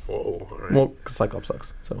sorry. Whoa, all right. Well, Cyclops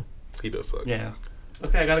sucks. So he does suck. Yeah.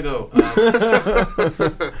 Okay, I gotta go.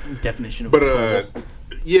 Definition of. But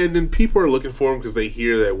yeah, and then people are looking for him because they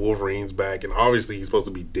hear that Wolverine's back, and obviously he's supposed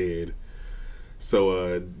to be dead.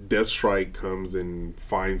 So Deathstrike comes and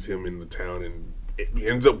finds him in the town, and it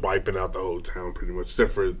ends up wiping out the whole town pretty much,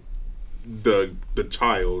 except for the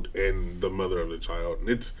child and the mother of the child. And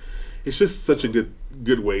it's just such a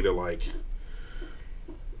good way to like.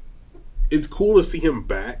 It's cool to see him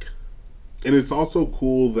back, and it's also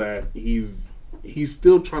cool that he's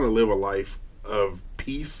still trying to live a life of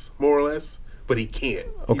peace, more or less, but he can't.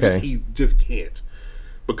 Okay. He just can't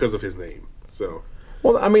because of his name. So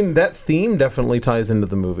Well, I mean, that theme definitely ties into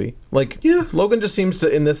the movie. Like, Logan just seems to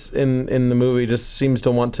in the movie just seems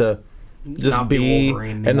to want to just Not be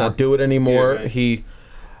Wolverine and not do it anymore. Yeah. He,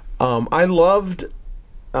 I loved.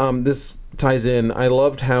 This ties in. I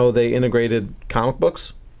loved how they integrated comic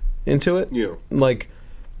books into it. Yeah. Like,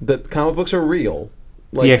 the comic books are real.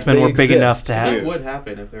 Like, The X-Men they were big exist. enough to have. That would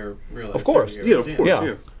happen if they're real life Of course. Yeah, of superheroes,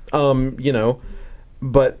 course. Yeah. You know,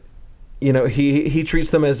 but you know, he treats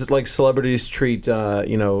them as like celebrities treat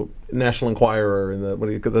National Enquirer and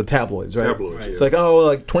the tabloids, right? Tabloids, Right. yeah. It's like, oh,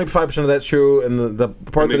 like 25% of that's true, and the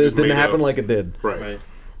part And that they is just didn't made happen up. like it did. Right. Right.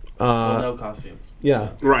 Well, no costumes. Yeah.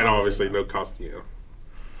 So, Right, obviously, no costume.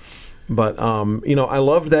 But I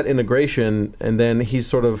loved that integration, and then he's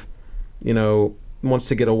sort of, wants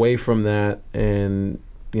to get away from that, and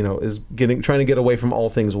is trying to get away from all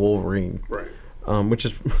things Wolverine. Right. Which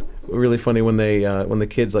is really funny when the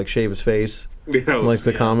kids like shave his face, Yeah, that was, like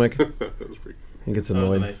the comic. that was pretty He gets That was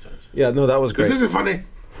a annoyed. nice touch. Yeah, no, that was great. This isn't funny.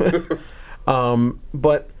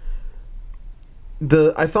 But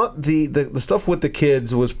I thought the stuff with the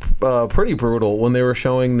kids was pretty brutal when they were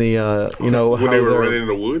showing the when how they were they're- running in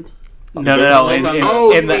the woods. No. in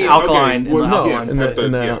In the okay, alkaline. okay. Well, no, yes, in at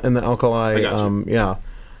the alkali. I got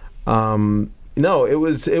you. No, it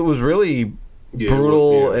was really Yeah, brutal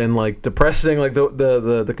well, yeah. and like depressing, like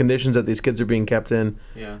the conditions that these kids are being kept in,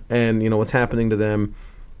 Yeah. and what's happening to them,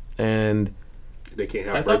 and They can't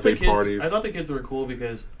I have thought birthday parties. I thought the kids were cool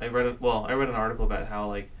because I read an article about how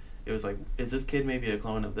like it was like, is this kid maybe a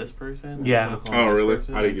clone of this person? Is Yeah. this a clone of Oh, this really?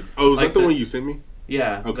 person? I didn't get. Oh, is Like that the the- one you sent me?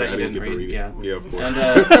 Yeah. Okay, that I you didn't get to read it. Yeah. Yeah, of course.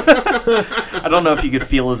 And I don't know if you could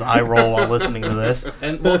feel his eye roll while listening to this.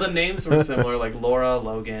 the names were similar, like Laura,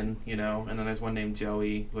 Logan, and then there's one named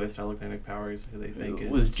Joey who has telekinetic powers, who they think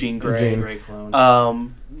Was is Jean a Grey. Jean. Grey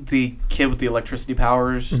clone. The kid with the electricity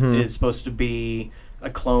powers Mhm. is supposed to be a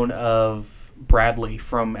clone of Bradley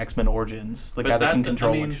from X-Men Origins, the But guy that can that-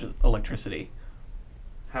 control I mean- electricity.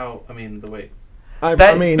 The way. I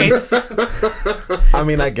That, mean, it's,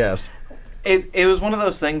 I guess. it was one of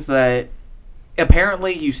those things that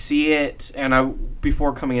apparently you see it, and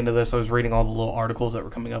before coming into this, I was reading all the little articles that were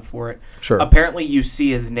coming up for it. Sure. Apparently, you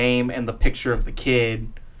see his name and the picture of the kid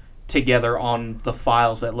together on the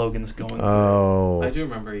files that Logan's going through. Oh. I do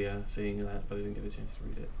remember, seeing that, but I didn't get a chance to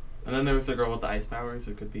read it. And then there was the girl with the ice powers.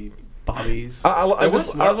 It could be. Bobby's. I One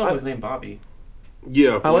of them I was named Bobby.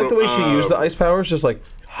 Yeah, I like the way she used the ice powers, just like.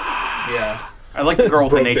 Yeah. I like the girl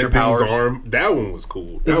with the broke nature that thing's powers. arm. That one was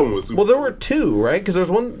cool. That one was super Well, there cool. were two, right? Because there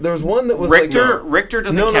was one that was Richter. like Richter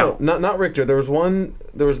doesn't no, count. not Richter. There was one.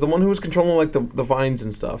 There was the one who was controlling like the vines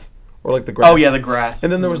and stuff, or like the grass. Oh yeah, the grass.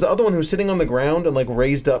 And then there was the other one who was sitting on the ground and like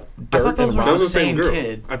raised up I dirt thought those and were That rocks. was the same girl.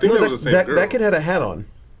 kid. I think No, that was the same girl. That kid had a hat on.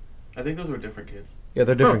 I think those were different kids. Yeah,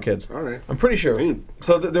 they're different Huh. kids. All right, I'm pretty sure. Damn.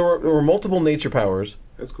 So there were multiple nature powers.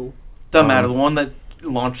 that's cool. Doesn't matter. The one that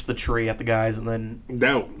launched the tree at the guys and then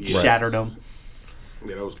That shattered them.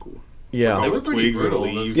 yeah, that was cool. Yeah. All They the were pretty twigs and brutal.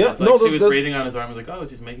 leaves. Yeah, It's no, she those- was those- breathing on his arm. I was like, oh,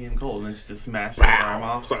 it's just making him cold, and then she just smashed his arm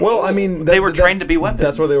off. It's like, Well, I mean, They were that's- trained to be weapons.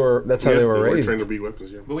 That's where they were. That's how yeah, they were raised. trained to be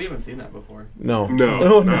weapons. Yeah. But we haven't seen that before. No.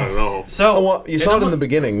 No, not at all. So Oh, well, you saw it in the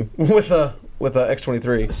beginning with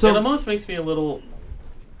X-23. It almost makes me a little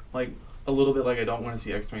bit like I don't want to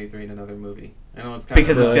see X-23 in another movie. I know it's kind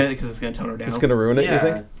because of it's gonna tone her down. It's gonna ruin it. You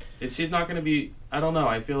think? She's not going to be. I don't know.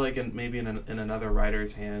 I feel like maybe in another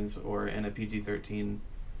writer's hands or in a PG-13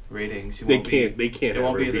 rating, she They won't can't. be. They can't It have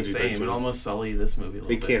won't her be the PG-13. same. It'll almost sully this movie a little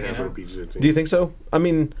They bit. can't you have know? her PG-13. Do you think so? I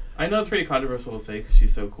mean, I know it's pretty controversial to say because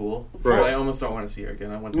she's so cool. Right. But I almost don't want to see her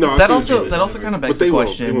again. I want. No, I that see what also you that mean. also kind of begs But they the won't-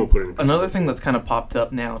 question. they won't put it in Another PG-13. thing that's kind of popped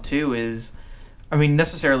up now too is, I mean,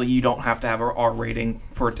 necessarily you don't have to have an R rating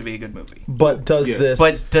for it to be a good movie. but does Yes. this?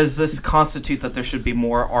 But does this constitute that there should be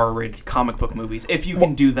more R-rated comic book movies if you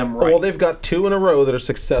can do them right? Well, they've got 2 in a row that are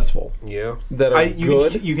successful. Yeah. That are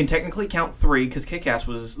good. You can technically count 3 because Kick-Ass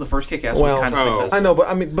was the first Kick-Ass Well, was kind of oh. successful. I know,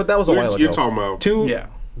 but that was a while ago. You're talking about 2. Yeah.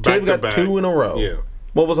 back They've got to back. 2 in a row. Yeah.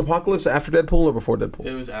 Well, was Apocalypse after Deadpool or before Deadpool?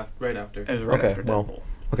 It was right after. It was right Okay, after well, Deadpool.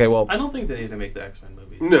 Okay, well, I don't think they need to make the X-Men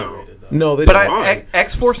movies. No. R-rated, though. no, they But just, fine.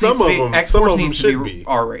 X-Force Some needs to of be, them- X-Force some of them needs to should be be.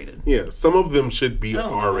 R-rated. Yeah. Some of them should be I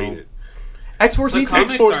don't know. R-rated. X-Force The needs to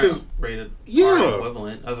comics X-Force aren't is- rated Yeah. R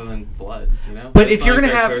equivalent, other than blood. You know. But It's if not you're like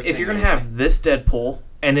gonna they're have cursing or have this Deadpool,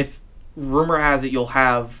 and if rumor has it you'll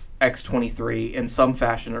have X-23 in some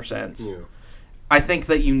fashion or sense, Yeah. I think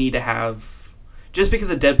that you need to have, just because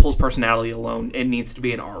of Deadpool's personality alone, it needs to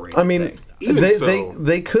be an R-rated. I mean, thing. Even they, so-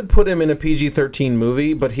 they could put him in a PG-13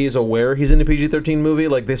 movie, but he's aware he's in a PG-13 movie.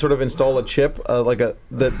 Like they sort of install a chip,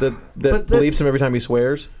 that But believes him every time he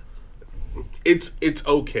swears. It's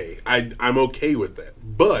okay. I'm okay with that.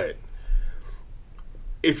 But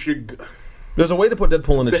if you're There's a way to put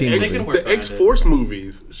Deadpool in a teen movie. The X-Force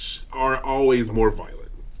movies are always more violent.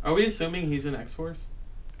 Are we assuming he's in X-Force?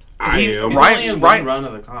 I am. He's only in one run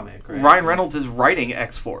of the comic, right? Ryan Reynolds is writing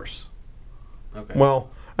X-Force. Okay. Well,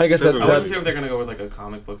 I guess that's... I wasn't sure if they're going to go with like a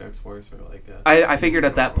comic book X-Force or like a... I figured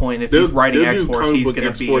at that point, if he's writing X-Force, he's going to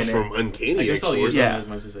be in X-Force from Uncanny X-Force. I'll use them Yeah. as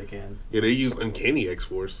much as they can. Yeah, they use Uncanny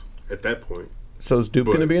X-Force at that point. So is Dupe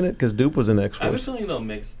going to be in it? Because Dupe was in I have a X-Force. feeling they'll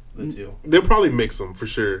mix the two. They'll probably mix them for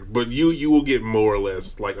sure, but you will get more or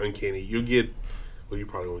less like Uncanny. You'll get... Well, you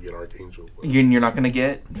probably won't get Archangel. But. You're not going to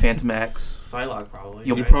get Phantom X. Psylocke probably.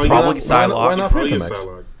 You'll right? probably get Psylocke. Why not Probably Phantom get X?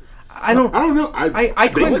 Psylocke. I don't know. I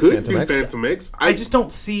they couldn't- could Phantom do X. Phantom X. I just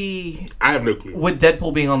don't see... I have no clue. With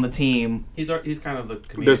Deadpool being on the team... He's kind of the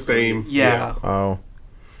comedic The same. relief. Yeah. Oh.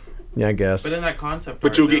 Yeah, I guess. But in that concept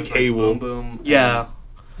But art, you'll there get was, like, Cable. Boom Boom. Yeah.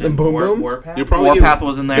 And Boom Boom? Warpath. You'll probably Warpath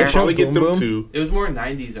was in there. You'll probably get Boom them Boom? too. It was more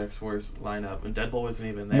 90s X-Force lineup, and Deadpool wasn't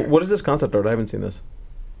even there. What is this concept art? I haven't seen this.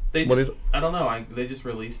 They what just, is- I don't know. They just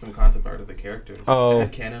released some concept art of the characters. Oh. It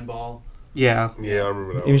had Cannonball Yeah. Yeah, I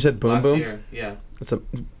remember that. You said Boom last Boom? year. Yeah, It's a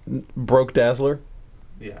broke Dazzler?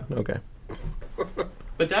 yeah. Okay.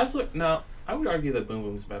 But Dazzler, no, I would argue that Boom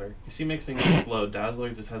Boom's better. You see, mixing and explode. Dazzler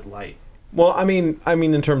just has light. Well, I mean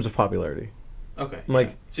in terms of popularity. Okay. Like-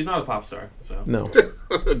 yeah. She's not a pop star, so. No.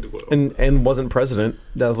 Well, And wasn't president.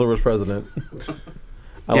 Dazzler was president.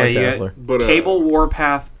 I Yeah, like you got- Dazzler. but Cable,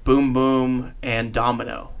 Warpath, Boom Boom, and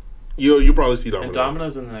Domino. you'll probably see Domino. And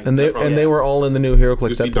Domino's in the next. And they episode. and they were all in the new HeroClix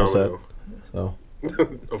You'll see Deadpool set. Domino.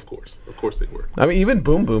 So Of course they were. I mean, even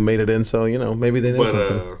Boom Boom made it in. So maybe they did But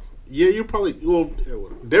something. yeah, you probably but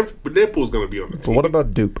Deadpool's gonna be on the But team. what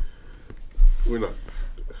about Dupe? We're not.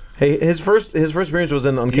 Hey, his first appearance was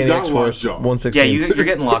in Uncanny got X-Force Lockjaw. 116. Yeah, you're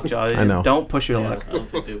getting Lockjaw. I know. Don't push your Yeah, luck. I don't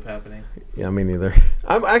see Dupe happening. Yeah, me neither.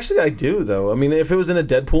 I do though. I mean, if it was in a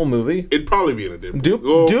Deadpool movie, It'd probably be in a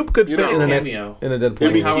Deadpool. Dupe could you fit know, in the Cameo. in a Deadpool It'd be-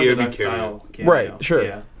 movie. Howard it'd the be Duck cameo. style cameo. Right, sure.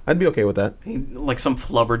 Yeah. I'd be okay with that. Like some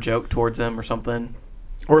flubber joke towards him or something.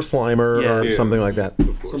 Or Slimer Yeah. or Yeah. something like that.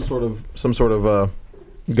 Of course. Some sort of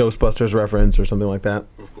Ghostbusters reference or something like that.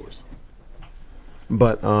 Of course.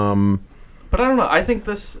 But But I don't know. I think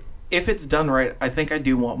this, if it's done right, I think I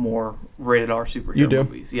do want more rated R superhero You do?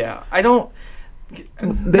 movies. Yeah, I don't. They've-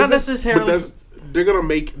 Not necessarily. But they're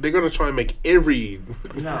gonna try and make every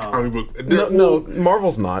No. comic book. no,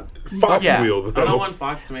 Marvel's not. Fox Yeah. will. I don't though. want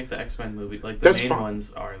Fox to make the X-Men movie. Like the That's main fine.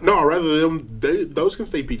 ones are. No, rather those can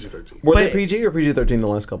stay PG-13. Were they But- PG or PG-13 the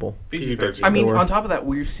last couple? PG-13. I mean, They were. on top of that,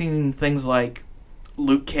 we've seen things like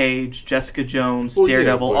Luke Cage, Jessica Jones, Well, yeah,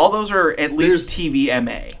 Daredevil. but All those are at there's- least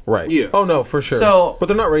TVMA. Right. Yeah. Oh no, for sure. So- but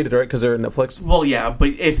they're not rated, right? Because they're Netflix. Well, yeah, but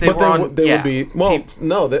if they But were on, they yeah, would be. Well,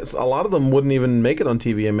 no, that's a lot of them wouldn't even make it on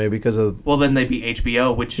TVMA because of well, then they'd be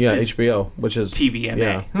HBO, which is HBO, which is TVMA.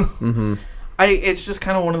 Yeah. Mm-hmm. It's just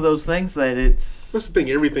kind of one of those things that it's That's the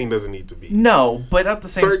thing. Everything doesn't need to be. no, but at the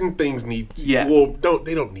same Certain things need to. Yeah. Well,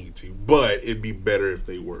 they don't need to, but it'd be better if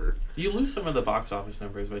they were. You lose some of the box office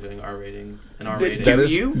numbers by doing R rating and R rating. Do That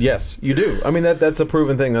is- you? Yes, you do. I mean that's a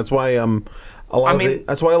proven thing. That's why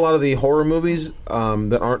that's why a lot of the horror movies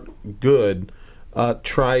that aren't good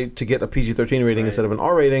try to get a PG-13 rating Right. instead of an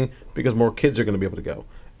R rating because more kids are going to be able to go,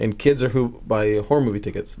 and kids are who buy horror movie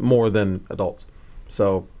tickets more than adults.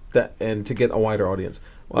 So that and to get a wider audience.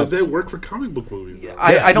 Does that work for comic book movies? Though?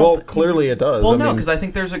 I don't. Well, clearly it does. Well, I no, mean- because I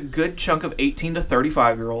think there's a good chunk of 18 to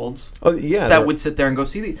 35-year-olds oh yeah, that they're- would sit there and go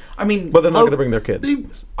see these. I mean, but they're not going to bring their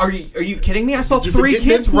kids. Are you kidding me? I saw Did you 3 forget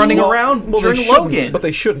kids Deadpool? running Well- around they during shouldn't, Logan. but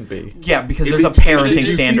they shouldn't be. Yeah, because Did there's a you- parenting Did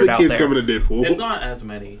you see standard the out kids there. coming to Deadpool? It's not as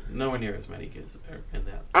many. Nowhere near as many kids are in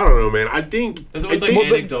that. I don't know, man. I think. There's always like Well,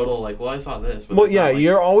 the- anecdotal, like, well, I saw this. But Well, there's not,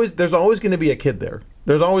 yeah, like, there's always going to be a kid there.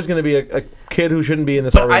 There's always going to be a kid who shouldn't be in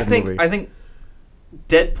this But I R-rated movie. think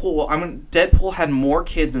Deadpool had more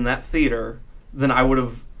kids in that theater than I would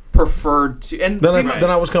have preferred to. And Then the-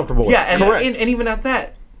 I was comfortable with. yeah, and, Correct. and even at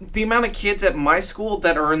that, the amount of kids at my school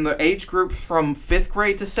that are in the age group from 5th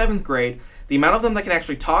grade to 7th grade, the amount of them that can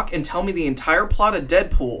actually talk and tell me the entire plot of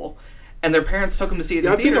Deadpool, and their parents took them to see it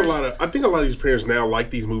Yeah, in I think theaters. a lot of these parents now like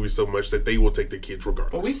these movies so much that they will take their kids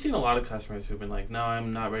regardless. But we've seen a lot of customers who've been like, no,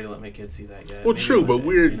 I'm not ready to let my kids see that yet. Well, Maybe true, one but day,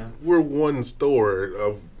 we're you know? we're one store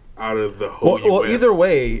out of the whole well, US. either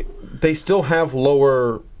way, they still have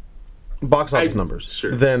lower box office numbers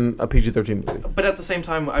sure. than a PG-13 movie. But at the same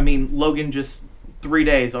time, I mean, Logan just 3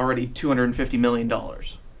 days already $250 million.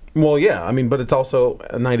 Well, yeah, I mean, but it's also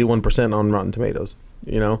 91% on Rotten Tomatoes.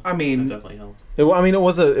 You know, I That mean, definitely helped. it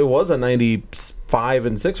was a 95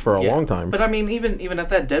 and 6 for a yeah. long time. But I mean, even at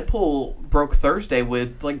that, Deadpool broke Thursday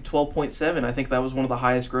with like 12.7. I think that was one of the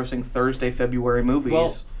highest grossing Thursday February movies.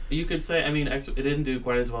 Well, You could say, I mean, it didn't do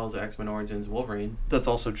quite as well as X-Men Origins Wolverine. That's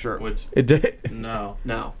also true. Which it did. No.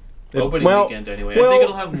 Opening weekend anyway. I think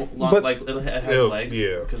it'll have it has legs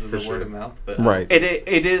because of the word of mouth. But right.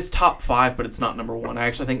 It is top 5, but it's not number 1. I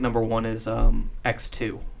actually think number 1 is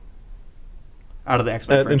X2. Out of the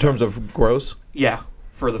X-Men in terms of gross. Yeah,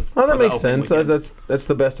 for the. Oh, that makes sense. That's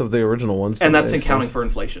the best of the original ones. And that's accounting for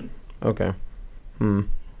inflation. Okay.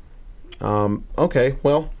 Okay.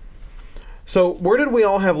 Well. So where did we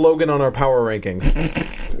all have Logan on our power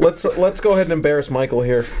rankings? Let's go ahead and embarrass Michael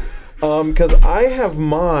here. Because I have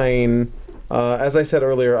mine, as I said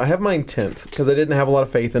earlier, I have mine 10th because I didn't have a lot of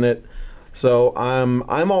faith in it. So I'm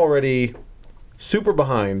already super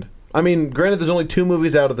behind. I mean, granted, there's only 2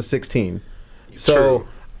 movies out of the 16, so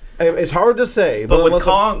it's hard to say. But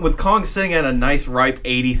with Kong sitting at a nice ripe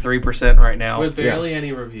 83% right now, with barely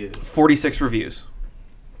any reviews, 46 reviews.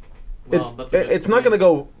 Well, it's not going to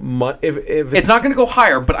go much. If it's not going to go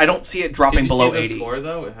higher, but I don't see it dropping below 80. Did you see the score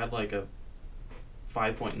though? It had like a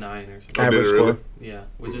 5.9 or something. Average score. Really? Yeah,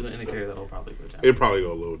 which is an indicator that it'll probably go down. It'll probably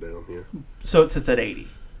go a little down, yeah. So it sits at 80.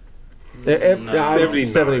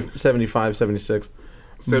 75, 76.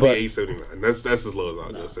 78, 79. That's as low as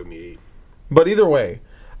I'll go, 78. But either way,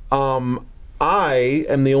 I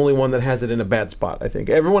am the only one that has it in a bad spot, I think.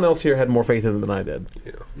 Everyone else here had more faith in it than I did.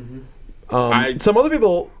 Yeah. Some other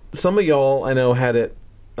people, some of y'all I know had it.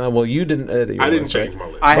 Well, you didn't edit your I didn't list, change right?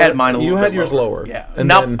 my list. I had mine a little You bit had yours lower. Yeah. And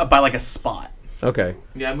Not then, by like a spot. okay.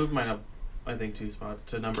 Yeah, I moved mine up, I think, 2 spots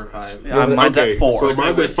to number 5. Yeah, mine's at 4. So mine's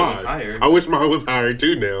I at wish it was 5. higher. I wish mine was higher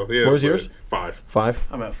too now. Yeah, Where's yours? 5. 5?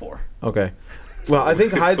 I'm at 4. Okay. Well, I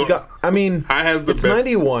think Hyde's got. I mean, Hyde has the it's best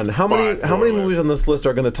 91. How many spot, more or movies less. on this list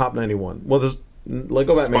are going to top 91? Well, there's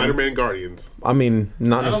Lego Batman. Spider-Man, Guardians. I mean,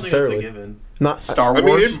 not I don't necessarily. think it's a given. Not Star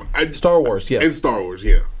Wars. I mean, Star Wars. Yes. and Star Wars.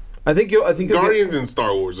 Yeah, I think you'll Guardians and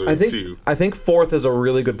Star Wars are I think 2. I think 4th is a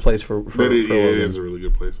really good place for It Logan. is a really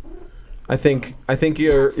good place. I think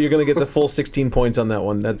you're going to get the full 16 points on that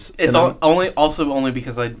one. It's only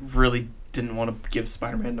because I really didn't want to give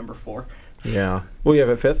Spider-Man number 4. Yeah. Well, you have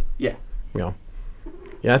it 5th? Yeah. Yeah.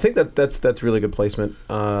 Yeah, I think that's really good placement.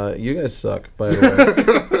 You guys suck, by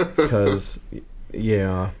the way. Because,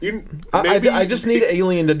 yeah. I just need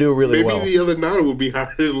Alien to do really well. Maybe the other 9 would be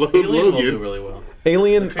higher than Alien will do Logan. really well.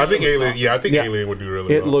 Alien. I think Alien. awesome. Yeah, I think Yeah. Alien would do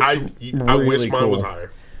really It well. looked I wish really mine was cool.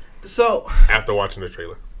 higher So after watching the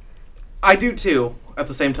trailer I do too. At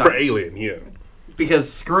the same time, for Alien. Yeah,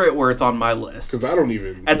 because screw it, where it's on my list. because I don't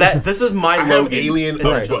even. And this is my I Logan. have Alien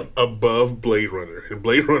essentially. above Blade Runner, and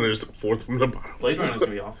Blade Runner is 4th from the bottom. Blade Runner's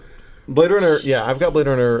going to be awesome. Blade Runner, yeah, I've got Blade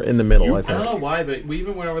Runner in the middle, I I think. don't know why, but we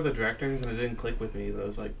even went over the directors and it didn't click with me. That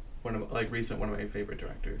was like one of my favorite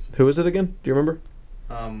directors. Who is it again? Do you remember?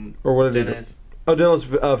 Or what did he do? Dennis. Oh, Dennis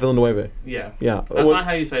Villeneuve. Yeah. Yeah. That's not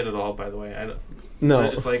how you say it at all, by the way. No.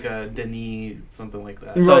 It's like Denis, something like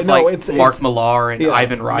that. Right. So it's no, like it's- Mark it's- Millar and yeah.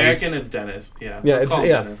 Ivan Rice. American, it's Dennis. Yeah. Yeah, Let's it's- call him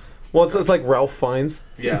yeah. Dennis. Well, it's like Ralph Fiennes.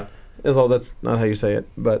 Yeah. That's not how you say it,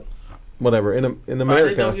 but whatever. In But I didn't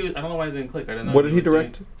America. know I don't know why it didn't click. I didn't know What did he was doing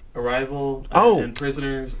direct? Arrival. Oh. And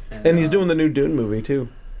Prisoners. And he's doing the new Dune movie, too.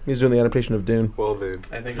 He's doing the adaptation of Dune. Well then,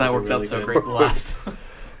 I think That it'll worked be out really so good. great the last.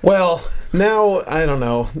 Well, now, I don't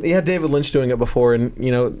know. He had David Lynch doing it before, and,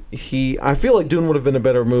 I feel like Dune would have been a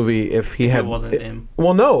better movie if he had... It wasn't him.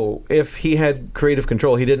 Well, no. If he had creative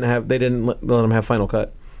control. They didn't let him have final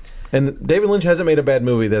cut. And David Lynch hasn't made a bad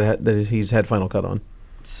movie that he's had final cut on.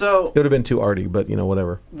 So It would have been too arty, but,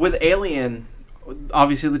 whatever. with Alien,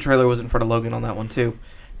 obviously the trailer was in front of Logan on that one too.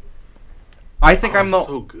 I think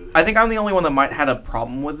so good. I think I'm the only one that might had a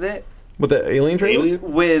problem with it. With the Alien trailer? Alien?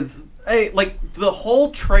 With the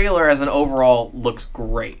whole trailer as an overall looks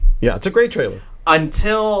great Yeah, it's a great trailer.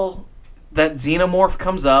 until that xenomorph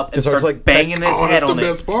comes up and It starts, starts like, banging his Oh, head that's the on it.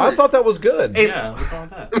 best part. I thought that was good. Yeah, what's wrong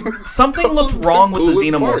with that? Something looks That wrong was with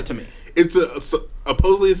the coolest xenomorph part. to me.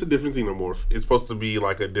 Supposedly it's a different xenomorph. It's supposed to be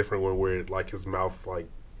like a different one where his mouth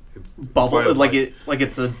it's Bubble it's like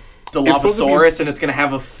it's a supposed to be Dilophosaurus and it's gonna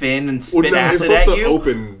have a fin and Well, spit no, it's acid supposed at to you.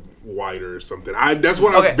 open wider or something. That's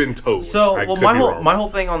what Okay, I've been told. So, I well, could be wrong. my whole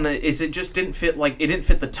thing on it is it just didn't fit. It didn't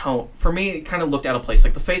fit the tone for me. It kind of looked out of place.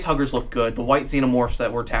 Like the face huggers looked good, the white xenomorphs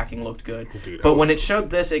that were attacking looked good, Dude, that but was when it so showed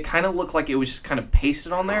this, it kind of looked like it was just kind of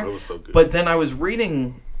pasted on there. it was so good. But then I was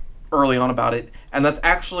reading early on about it, and that's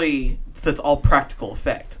all practical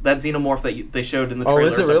effect. That xenomorph that they showed in the trailer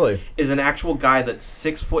is it really? is an actual guy that's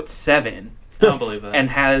 6'7" I don't believe that. and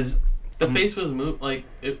has. the face was moved like.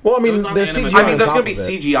 Well, I mean, it was not there's animated. CGI I mean, on there's top gonna be of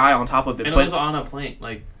it. CGI on top of it, And but it was on a plane.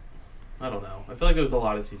 Like, I don't know. I feel like it was a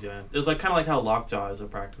lot of CGI. It was like kind of like how Lockjaw is a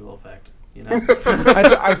practical effect. You know.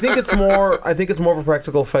 I think it's more. I think it's more of a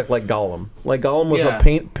practical effect, like Gollum. Like Gollum was Yeah.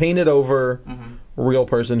 a painted over real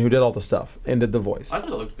person who did all the stuff and did the voice. I thought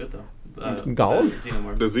it looked good though. Gollum?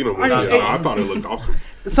 The Xenomorph. I thought it looked awesome.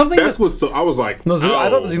 Something That's what. So I was like, No, I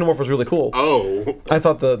thought the Xenomorph was really cool. Oh, I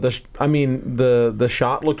thought the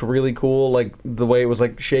shot looked really cool, like the way it was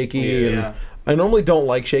like shaky. Yeah. I normally don't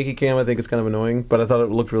like shaky cam. I think it's kind of annoying, but I thought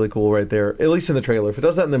it looked really cool right there. At least in the trailer. If it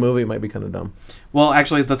does that in the movie, it might be kind of dumb. Well,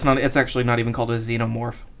 actually, it's actually not even called a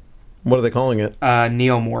xenomorph. What are they calling it?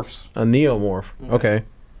 Neomorphs. A neomorph. Okay.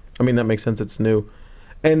 I mean, that makes sense. It's new.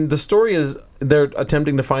 And the story is they're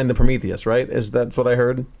attempting to find the Prometheus, right? Is that what I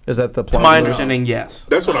heard? Is that the plot? To my understanding, yes.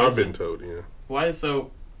 That's what I've been told. Yeah. Why is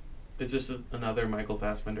so? Is this another Michael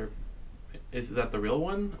Fassbender? Is that the real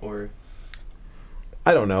one or?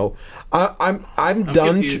 I don't know. I'm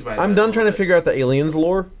done. I'm done trying to figure out the aliens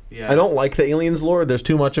lore. Yeah. I don't like the aliens lore. There's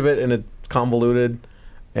too much of it, and it's convoluted.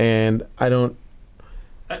 And I don't.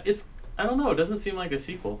 I don't know. It doesn't seem like a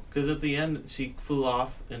sequel because at the end she flew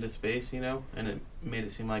off into space, and it made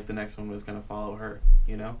it seem like the next one was going to follow her.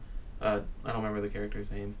 I don't remember the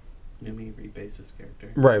character's name. Noomi Rapace's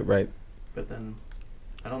character. Right. But then,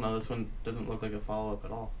 I don't know. This one doesn't look like a follow up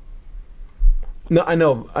at all. No, I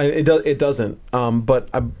know. It doesn't. But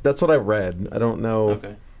that's what I read. I don't know.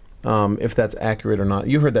 Okay. If that's accurate or not.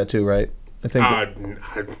 You heard that too, right? I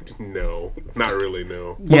think. No, not really.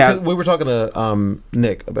 No. Yeah, we were talking to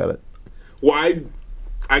Nick about it. Well,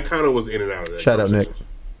 I kind of was in and out of that. Shout out Nick.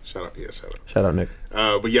 Shout out. Shout out Nick.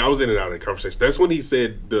 But yeah, I was in and out of the conversation. That's when he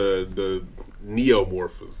said the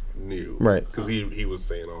neomorph was new, right? Because he was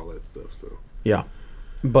saying all that stuff. So yeah,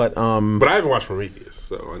 but I haven't watched Prometheus,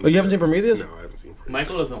 so you haven't seen Prometheus? No, I haven't seen Prometheus.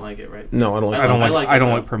 Michael doesn't like it, right? No, I don't like. I don't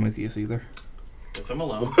like Prometheus either. Yes, I'm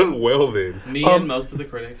alone. Well then, me and most of the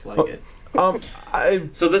critics like it.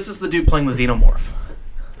 So this is the dude playing the xenomorph.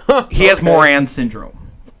 He has Moran syndrome,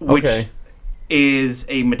 which is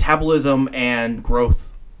a metabolism and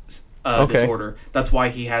growth disorder. That's why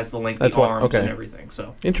he has the lengthy arms and everything.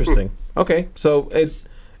 So interesting. Okay, so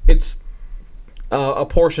it's a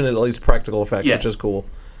portion at least practical effects, which is cool.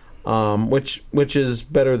 Which is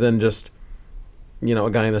better than just a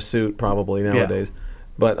guy in a suit probably nowadays. Yeah.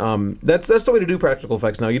 But that's the way to do practical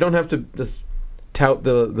effects now. You don't have to just tout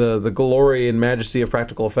the glory and majesty of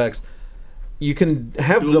practical effects. You can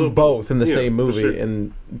have them both in the same movie,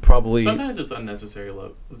 and probably sometimes it's unnecessary.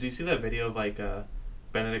 Do you see that video of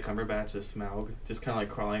Benedict Cumberbatch as Smaug, just kind of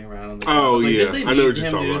crawling around on the I know what you're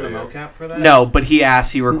talking about. Mocap for that? No, but he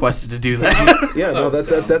requested to do that. Yeah, no,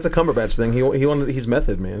 that's a Cumberbatch thing. He's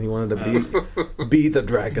method, man. He wanted to be the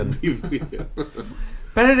dragon.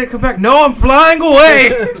 Benedict Cumberbatch, no, I'm flying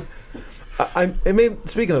away.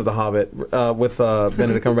 Speaking of The Hobbit with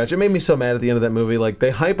Benedict Cumberbatch, it made me so mad at the end of that movie. Like, they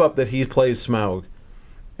hype up that he plays Smaug,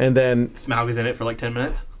 and then Smaug is in it for 10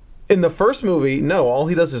 minutes. In the first movie, no, all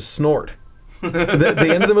he does is snort. the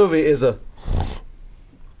end of the movie is and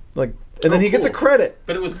then he gets a credit.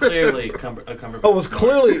 But it was clearly a Cumberbatch. Oh, it was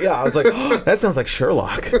clearly, yeah. I was like, that sounds like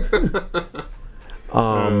Sherlock.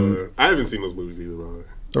 I haven't seen those movies either, brother.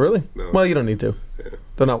 Really? No. Well, you don't need to. Yeah.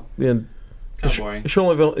 They're not. Kind of boring. It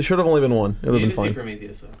should have only been one. It would have been fine. See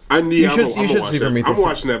Prometheus, though. You should see Prometheus. I'm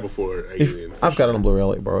watching that before Alien. I've got it on Blu-ray. I'll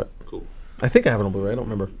let you borrow it. Cool. I think I have it on Blu-ray. I don't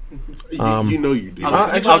remember. You know you do.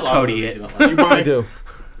 I'll Cody it. I do.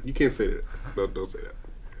 You can't say that. Don't say that.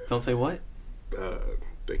 Don't say what?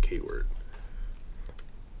 The K word.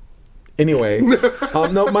 Anyway,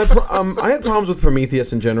 no, I had problems with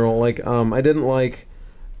Prometheus in general. I didn't like.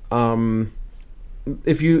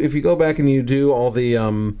 If you go back and you do all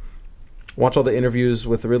the watch all the interviews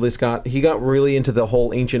with Ridley Scott, he got really into the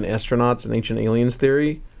whole ancient astronauts and ancient aliens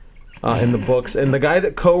theory in the books. And the guy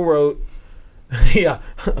that co-wrote, yeah,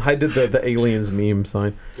 I did the aliens meme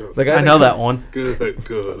sign. The guy I know that one. Good.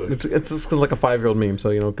 It's just like a 5-year-old meme,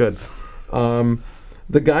 so good.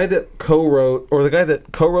 The guy that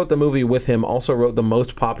co-wrote the movie with him also wrote the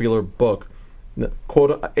most popular book,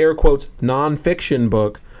 quote air quotes non-fiction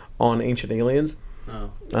book on ancient aliens.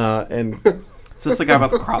 Oh. And is this the guy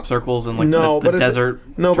about the crop circles and the desert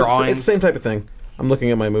drawings? But it's the same type of thing. I'm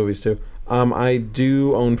looking at my movies too. I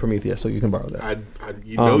do own Prometheus, so you can borrow that.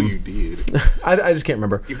 You did. I just can't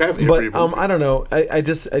remember. You have every movie. I don't know.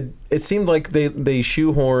 It seemed like they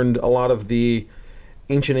shoehorned a lot of the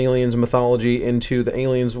ancient aliens mythology into the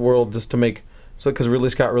aliens world just to make because Ridley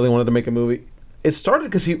Scott really wanted to make a movie. It started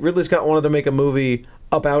because Ridley Scott wanted to make a movie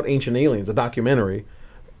about ancient aliens, a documentary,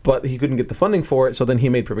 but he couldn't get the funding for it, so then he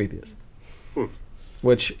made Prometheus,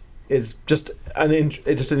 which is just an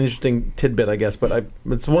interesting tidbit, I guess. But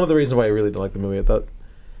it's one of the reasons why I really didn't like the movie. I thought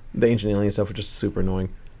the ancient alien stuff was just super annoying.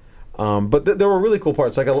 But there were really cool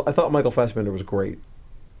parts. I thought Michael Fassbender was great.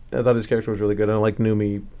 I thought his character was really good. And I like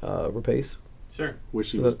Noomi Rapace. Sure. Wish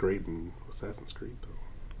she was great in Assassin's Creed, though.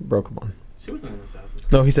 Bro, come on. She wasn't in Assassin's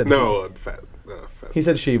Creed. No, he said No, he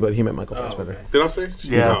said she, but he meant Michael Fassbender. Okay. Did I say she?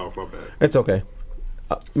 Yeah. No, my bad. It's okay.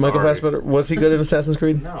 Michael Sorry. Fassbender, was he good in Assassin's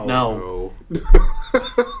Creed? No. No.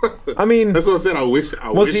 I mean, That's what I said. I wish.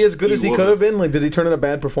 was he as good as he could have been? Like, did he turn in a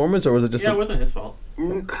bad performance, or was it just? Yeah, it wasn't his fault.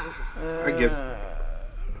 I guess.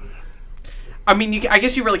 I mean, I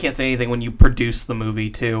guess you really can't say anything when you produce the movie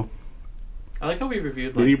too. I like how we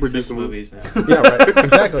reviewed Did he like produce 6 a movie? movies now. Yeah, right.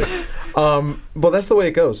 Exactly. But that's the way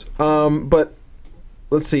it goes. But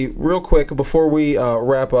let's see, real quick before we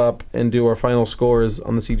wrap up and do our final scores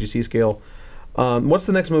on the CGC scale. What's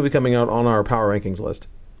the next movie coming out on our power rankings list?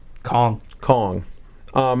 Kong.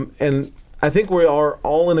 And I think we are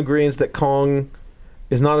all in agreement that Kong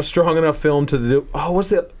is not a strong enough film to do. Oh, what's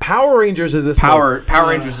the Power Rangers is this month? Power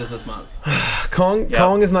Rangers is this month.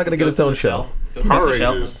 Kong is not going to get its own show. Power Ghost of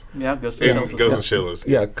Shell. Rangers. Yeah, Ghost of Shell. And Ghost and Shillers.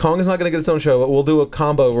 Yeah, Kong is not going to get its own show, but we'll do a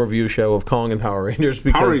combo review show of Kong and Power Rangers.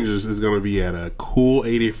 Because, Power Rangers is going to be at a cool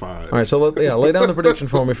 85. all right, so lay down the prediction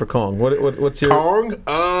for me for Kong. What's your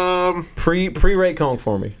Kong? pre-rate Kong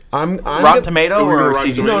for me? Rotten Tomato We're or gonna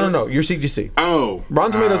Rotten CGC? No. Your CGC. Oh.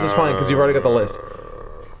 Rotten Tomatoes is fine because you've already got the list.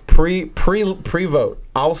 Pre-vote.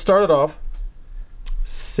 I'll start it off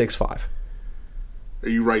 6.5. Are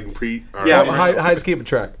you writing pre? Yeah, Right. Hides keep a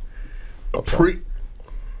track. Pre.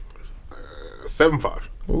 7.5.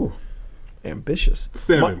 Ooh, ambitious.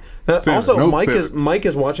 7. Also, Nope, Mike 7. Mike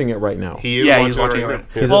is watching it right now. He is Yeah, watching he's watching it right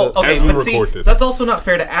right now. Well, okay, As we but see, record this. that's also not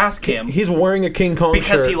fair to ask him He's wearing a King Kong because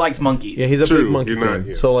shirt. he likes monkeys. Yeah, he's a True, big monkey you're not, fan.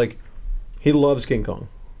 yeah. So like, he loves King Kong.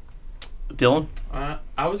 Dylan?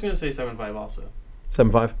 I was gonna say 7.5 also.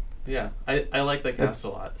 7.5. Yeah, I like the cast a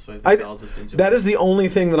lot, so I think I'll just enjoy That it. is the only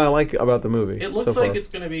thing that I like about the movie. It looks so like far. it's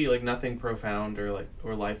gonna be like nothing profound or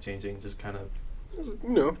life changing, just kind of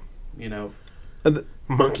You know,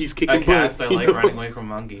 monkeys a kicking cast butt. I like running away from a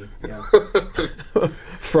monkey. Yeah,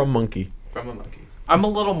 from Monkey. from a monkey. I'm a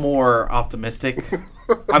little more optimistic.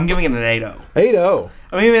 I'm giving it an 8.0. 8.0.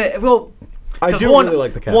 I mean, well, I 'cause do really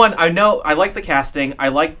like the cast. One, I know I like the casting. I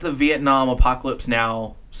like the Vietnam Apocalypse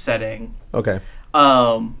Now setting. Okay.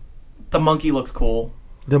 The monkey looks cool.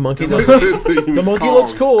 The monkey does. The monkey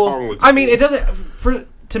looks cool. Kong looks I mean, cool. it doesn't.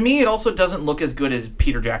 To me, it also doesn't look as good as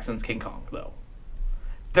Peter Jackson's King Kong, though.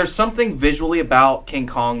 There's something visually about King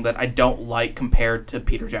Kong that I don't like compared to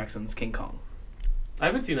Peter Jackson's King Kong. I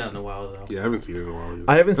haven't seen that in a while though. Yeah, I haven't seen it in a while either.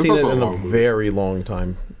 I haven't That's seen it also in a long movie. very long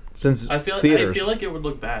time. Since I theaters. feel like it would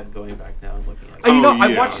look bad going back now and looking at it. You know, yeah.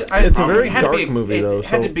 I watched. It's a very it had to dark movie, it though,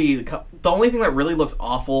 had so- to be the only thing that really looks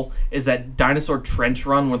awful is that dinosaur trench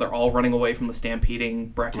run where they're all running away from the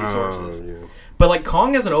stampeding brachiosauruses. Yeah. But like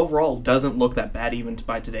Kong as an overall doesn't look that bad even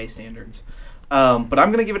by today's standards. But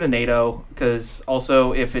I'm gonna give it a 8.0 because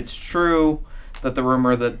also if it's true that the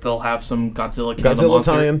rumor that they'll have some Godzilla King of the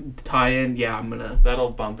Monster tie-in, yeah, I'm gonna. That'll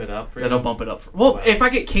bump it up. That'll bump it up. Well, Wow. if I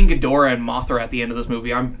get King Ghidorah and Mothra at the end of this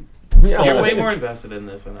movie, I'm. Yeah. You're way more invested in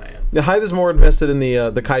this than I am. The Hyde is more invested in the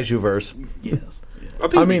Kaiju verse. Yes. I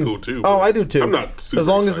think it'd be cool too. Oh, but I do too. I'm not super as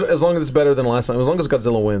long excited. as it's better than last time. As long as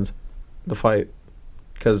Godzilla wins the fight,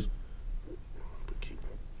 because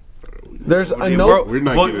there's I know. We're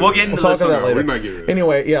not We'll getting get into into We'll talk this. about that later. We're not getting into that.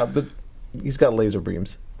 Anyway, yeah, he's got laser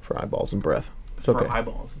beams for eyeballs and breath. It's For okay.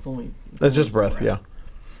 eyeballs. It's only. That's just breath. Yeah.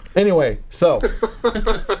 Anyway, so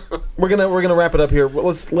we're gonna wrap it up here.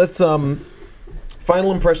 Let's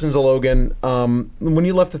final impressions of Logan. When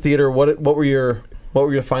you left the theater, what were your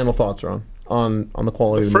final thoughts on the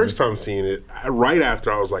quality? The of the first movie? time seeing it, right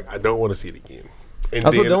after I was like, I don't want to see it again. And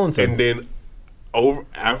That's then, what Dylan said. And then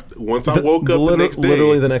once I woke up the next day,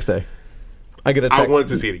 literally the next day, I get a text. I wanted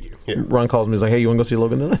to see it again. Yeah, Ron calls me. He's like, "Hey, you want to go see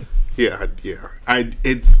Logan tonight?" yeah.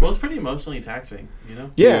 It's Well, it's pretty emotionally taxing, you know.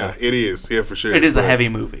 yeah, it is. Yeah, for sure. It is a But- heavy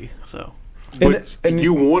movie, so. But And-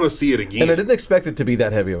 you want to see it again, And I didn't expect it to be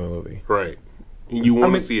that heavy of a movie. right? You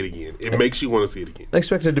want mean- to see it again. It makes you want to see it again. I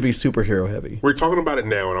expected it to be superhero heavy. We're talking about it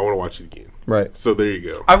now, and I want to watch it again. Right. So there you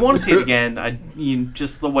go. I want to see it again.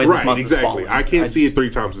 Just the way this Right, month exactly. is falling. I can't see it 3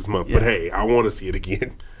 times this month, but Yeah. hey, I want to see it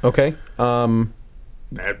again. Okay.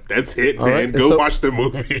 That's it, All man. right, Go so- watch the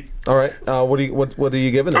movie. All right. What are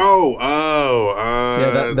you giving it?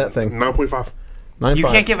 Yeah, that thing. 9.5. 9.5. You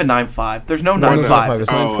can't give a 9.5. There's no Why not? 9.5.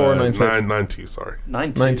 It's 9.4, 9.6. 9.2, sorry.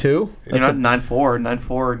 9.2. 9.2. You're not 9.4.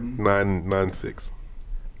 9.4. 9.6.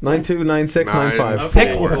 9.2, 9.6, 9.5. Okay.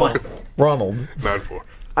 Pick Four. one. Ronald. 9.4.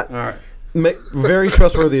 All right. Very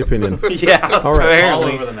trustworthy opinion. Yeah. All right. All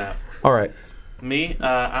Apparently. over the map. All right. Me,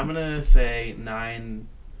 I'm gonna say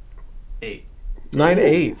 9.8.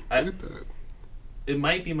 9.8. Look at that. It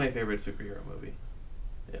might be my favorite superhero movie.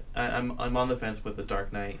 I'm on the fence with the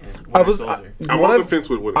Dark Knight and Winter Soldier. I'm on the fence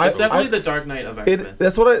with Winter Soldier. It's definitely the Dark Knight of X-Men.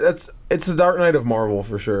 It's the Dark Knight of Marvel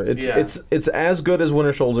for sure. It's as good as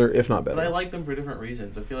Winter Soldier, if not better. But I like them for different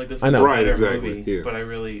reasons. I feel like this was a better movie, but I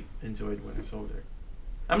really enjoyed Winter Soldier.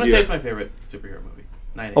 I'm gonna say it's my favorite superhero movie.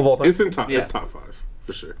 9/8. Of all time. It's top 5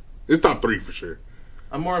 for sure. It's top 3 for sure.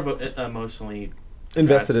 I'm more of emotionally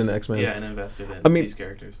invested in X-Men. Yeah, and invested in these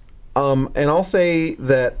characters. And I'll say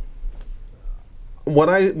that what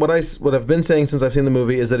I've been saying since I've seen the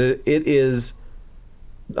movie is that it is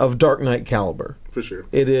of Dark Knight caliber. For sure.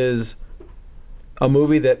 It is a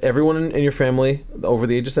movie that everyone in your family over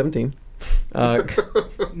the age of 17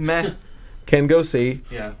 can go see.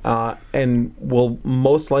 Yeah. And will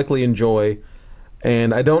most likely enjoy.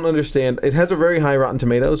 And I don't understand. It has a very high Rotten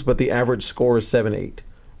Tomatoes, but the average score is 7.8,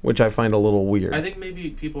 which I find a little weird. I think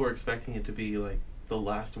maybe people were expecting it to be like the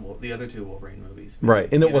other two Wolverine movies. Right,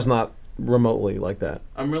 and it was not remotely like that.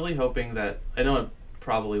 I'm really hoping that, I know it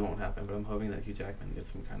probably won't happen, but I'm hoping that Hugh Jackman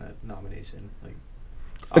gets some kind of nomination, like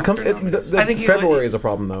Oscar nomination. I think February is a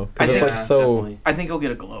problem though. Definitely. I think he'll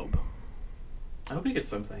get a Globe. I hope he gets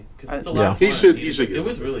something because it's the last one. He should get it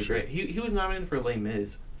was really sure. great. He was nominated for Les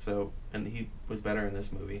Mis, and he was better in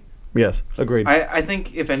this movie. Yes, agreed. I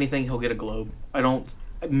think if anything he'll get a Globe.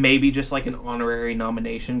 Maybe just like an honorary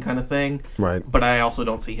nomination kind of thing. Right. But I also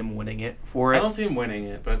don't see him winning it for it. I don't see him winning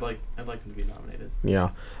it, but I'd like him to be nominated.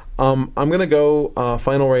 Yeah. I'm going to go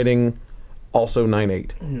final rating also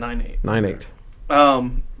 9.8. 9.8.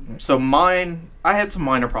 9.8. So mine, I had some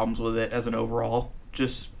minor problems with it as an overall.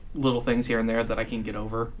 Just little things here and there that I can get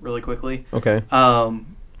over really quickly. Okay.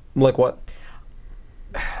 Like what?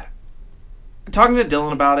 Talking to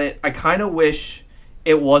Dylan about it, I kind of wish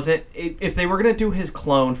it wasn't... If they were going to do his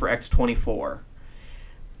clone for X-24,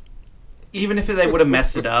 even if they would have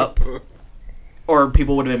messed it up, or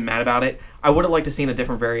people would have been mad about it, I would have liked to seen a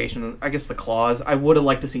different variation. I guess the claws. I would have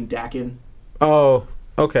liked to seen Dakin. Oh,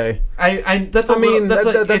 okay. That's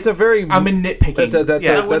a very... I'm nitpicking.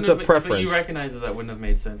 That's a preference. But you recognize that wouldn't have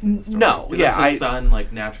made sense in the story. No, yeah. That's his son,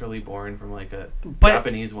 like, naturally born from, like, a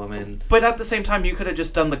Japanese woman. But at the same time, you could have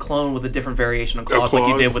just done the clone with a different variation of claws like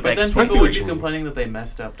you did with X-24. But then people would be complaining that they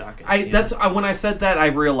messed up Dakin. When I said that, I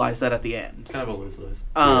realized that at the end. It's kind of a lose-lose.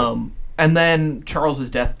 And then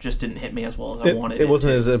Charles's death just didn't hit me as well as I wanted it. It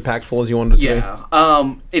wasn't as impactful as you wanted it to be.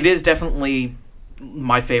 Yeah. It is definitely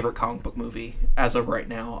my favorite comic book movie as of right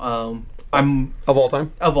now. I'm of all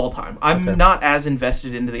time. I'm not as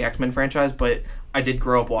invested into the X-Men franchise, but I did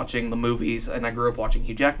grow up watching the movies, and I grew up watching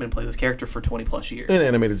Hugh Jackman play this character for 20 plus years. An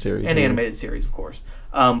animated series. Animated series, of course.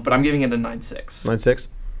 But I'm giving it a 9.6. 9.6.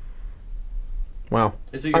 Wow.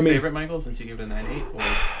 Is it your favorite, Michael? Since you give it a 9.8, or?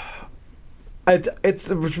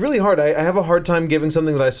 It's really hard. I have a hard time giving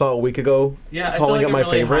something that I saw a week ago. Yeah, calling I feel like it my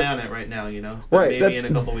really favorite. High on it right now, you know. Right. Maybe in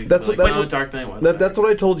a couple weeks. That's Dark Knight was. That's what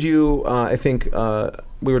I told you. I think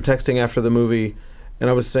we were texting after the movie, and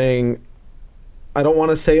I was saying, I don't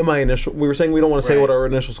want to say my initial. We were saying we don't want to say what our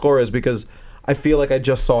initial score is because I feel like I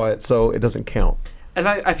just saw it, so it doesn't count. And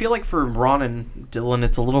I feel like for Ron and Dylan,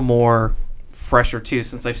 it's a little more fresher too,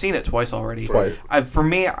 since I've seen it twice already. For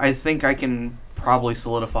me, I think I can probably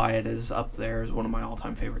solidify it as up there as one of my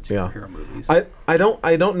all-time favorite superhero movies. I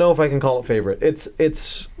don't know if I can call it favorite.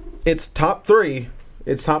 It's top 3.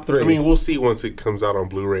 It's top 3. I mean, we'll see once it comes out on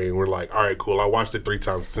Blu-ray, and we're like, all right, cool. I watched it 3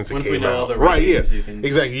 times since it came out. Right? Yeah,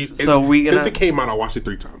 exactly. Since it came out, I watched it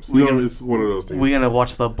 3 times. It's one of those things. We're gonna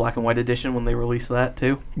watch the black and white edition when they release that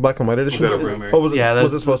too. Black and white edition.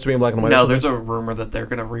 Was it supposed to be in black and white? No, there's a rumor that they're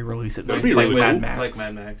gonna re-release it. That'd be really cool. Like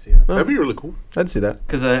Mad Max. Yeah, that'd be really cool. I'd see that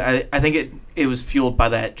because I think it was fueled by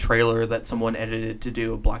that trailer that someone edited to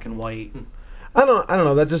do a black and white. I don't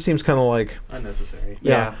know. That just seems kind of like unnecessary.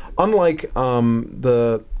 Yeah. Unlike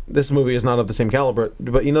this movie is not of the same caliber,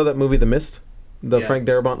 but you know that movie The Mist, Frank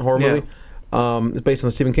Darabont horror movie. It's based on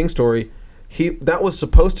the Stephen King story. That was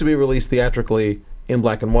supposed to be released theatrically in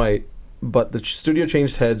black and white, but the studio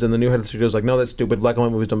changed heads, and the new head of the studio was like, "No, that's stupid. Black and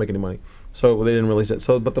white movies don't make any money," so they didn't release it.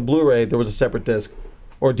 But the Blu-ray, there was a separate disc,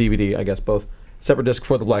 or DVD, I guess both, separate disc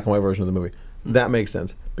for the black and white version of the movie. That makes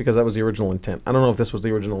sense because that was the original intent. I don't know if this was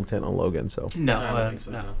the original intent on Logan. So no, I don't think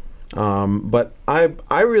so. No. But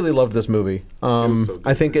I really loved this movie. So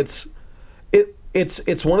I think it's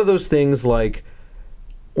one of those things like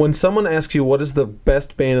when someone asks you what is the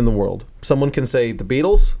best band in the world, someone can say the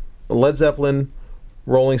Beatles, Led Zeppelin,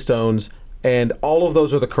 Rolling Stones, and all of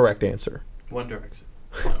those are the correct answer. One Direction.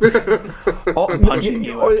 Punching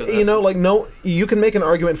you after this. You know, like no, you can make an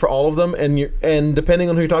argument for all of them, and depending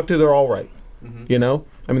on who you talk to, they're all right. Mm-hmm. You know,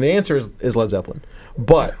 I mean, the answer is Led Zeppelin,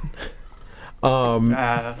 but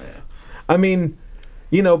I mean,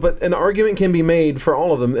 You know, but an argument can be made for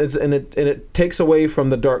all of them, and it takes away from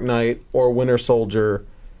the Dark Knight or Winter Soldier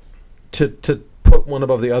to put one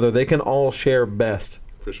above the other. They can all share best.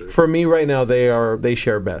 For sure. For me right now, they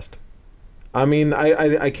share best. I mean,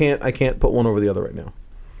 I can't put one over the other right now.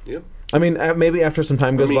 Yeah. I mean, maybe after some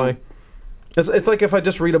time goes by. It's like if I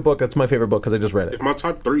just read a book, that's my favorite book because I just read it. If my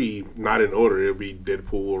top 3, not in order, it'll be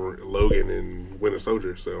Deadpool, Logan, and Winter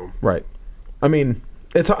Soldier. So right. I mean,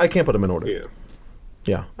 I can't put them in order. Yeah.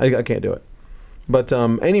 Yeah, I can't do it. But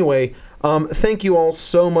anyway, thank you all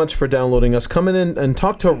so much for downloading us. Come in and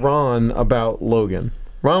talk to Ron about Logan.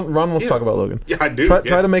 Ron wants to talk about Logan. Yeah, I do.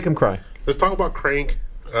 Try to make him cry. Let's talk about Crank.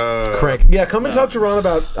 Crank. Yeah, come and talk to Ron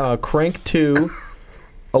about Crank 2,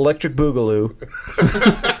 Electric Boogaloo.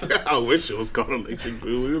 I wish it was called Electric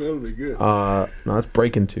Boogaloo. That would be good. No, it's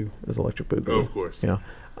Breakin' 2 is Electric Boogaloo. Oh, of course. Yeah.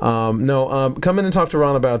 Come in and talk to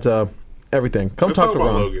Ron about everything. Let's talk to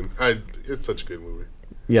about Ron. Logan. It's such a good movie.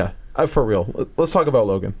 Yeah, for real. Let's talk about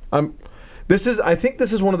Logan. I think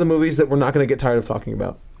this is one of the movies that we're not going to get tired of talking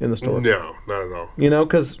about in the store. No, not at all. You know,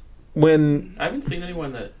 because when I haven't seen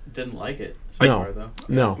anyone that didn't like it so far, though.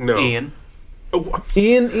 No. Ian.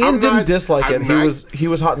 Ian didn't dislike it. He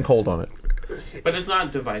was hot and cold on it. But it's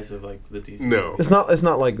not divisive like the DC. No. It's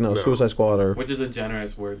not like Suicide Squad or which is a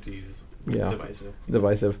generous word to use. Yeah.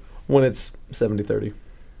 Divisive. When it's 70-30.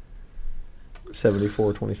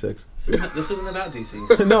 74-26. This isn't about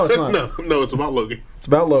DC. No, it's not. No, it's about Logan. It's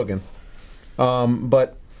about Logan.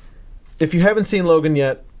 But if you haven't seen Logan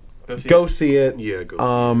yet, go see it. Yeah, go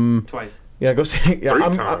see it. Twice. Yeah, go see it. Yeah,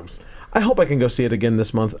 3 times. I hope I can go see it again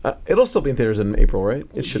this month. It'll still be in theaters in April, right?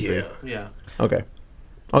 It should be. Yeah. Okay.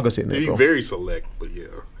 I'll go see it in April. It'll be very select, but yeah,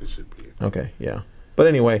 it should be. Okay, yeah. But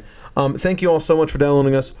anyway, thank you all so much for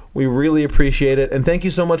downloading us. We really appreciate it. And thank you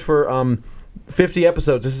so much for 50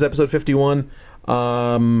 episodes. This is episode 51.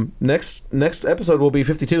 Next episode will be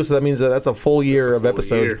 52, so that means that's a full year of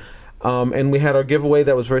episodes. And we had our giveaway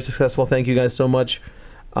that was very successful. Thank you guys so much.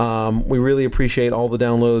 We really appreciate all the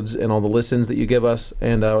downloads and all the listens that you give us.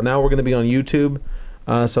 And now we're going to be on YouTube,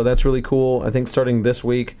 so that's really cool. I think starting this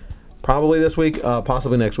week, probably this week,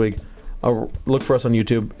 possibly next week. Look for us on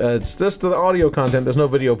YouTube. It's just the audio content. There's no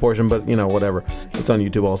video portion, but whatever. It's on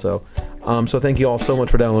YouTube also. So thank you all so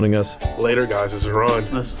much for downloading us. Later, guys. This is Ron.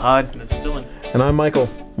 This is Todd. This is Dylan. And I'm Michael.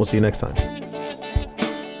 We'll see you next time.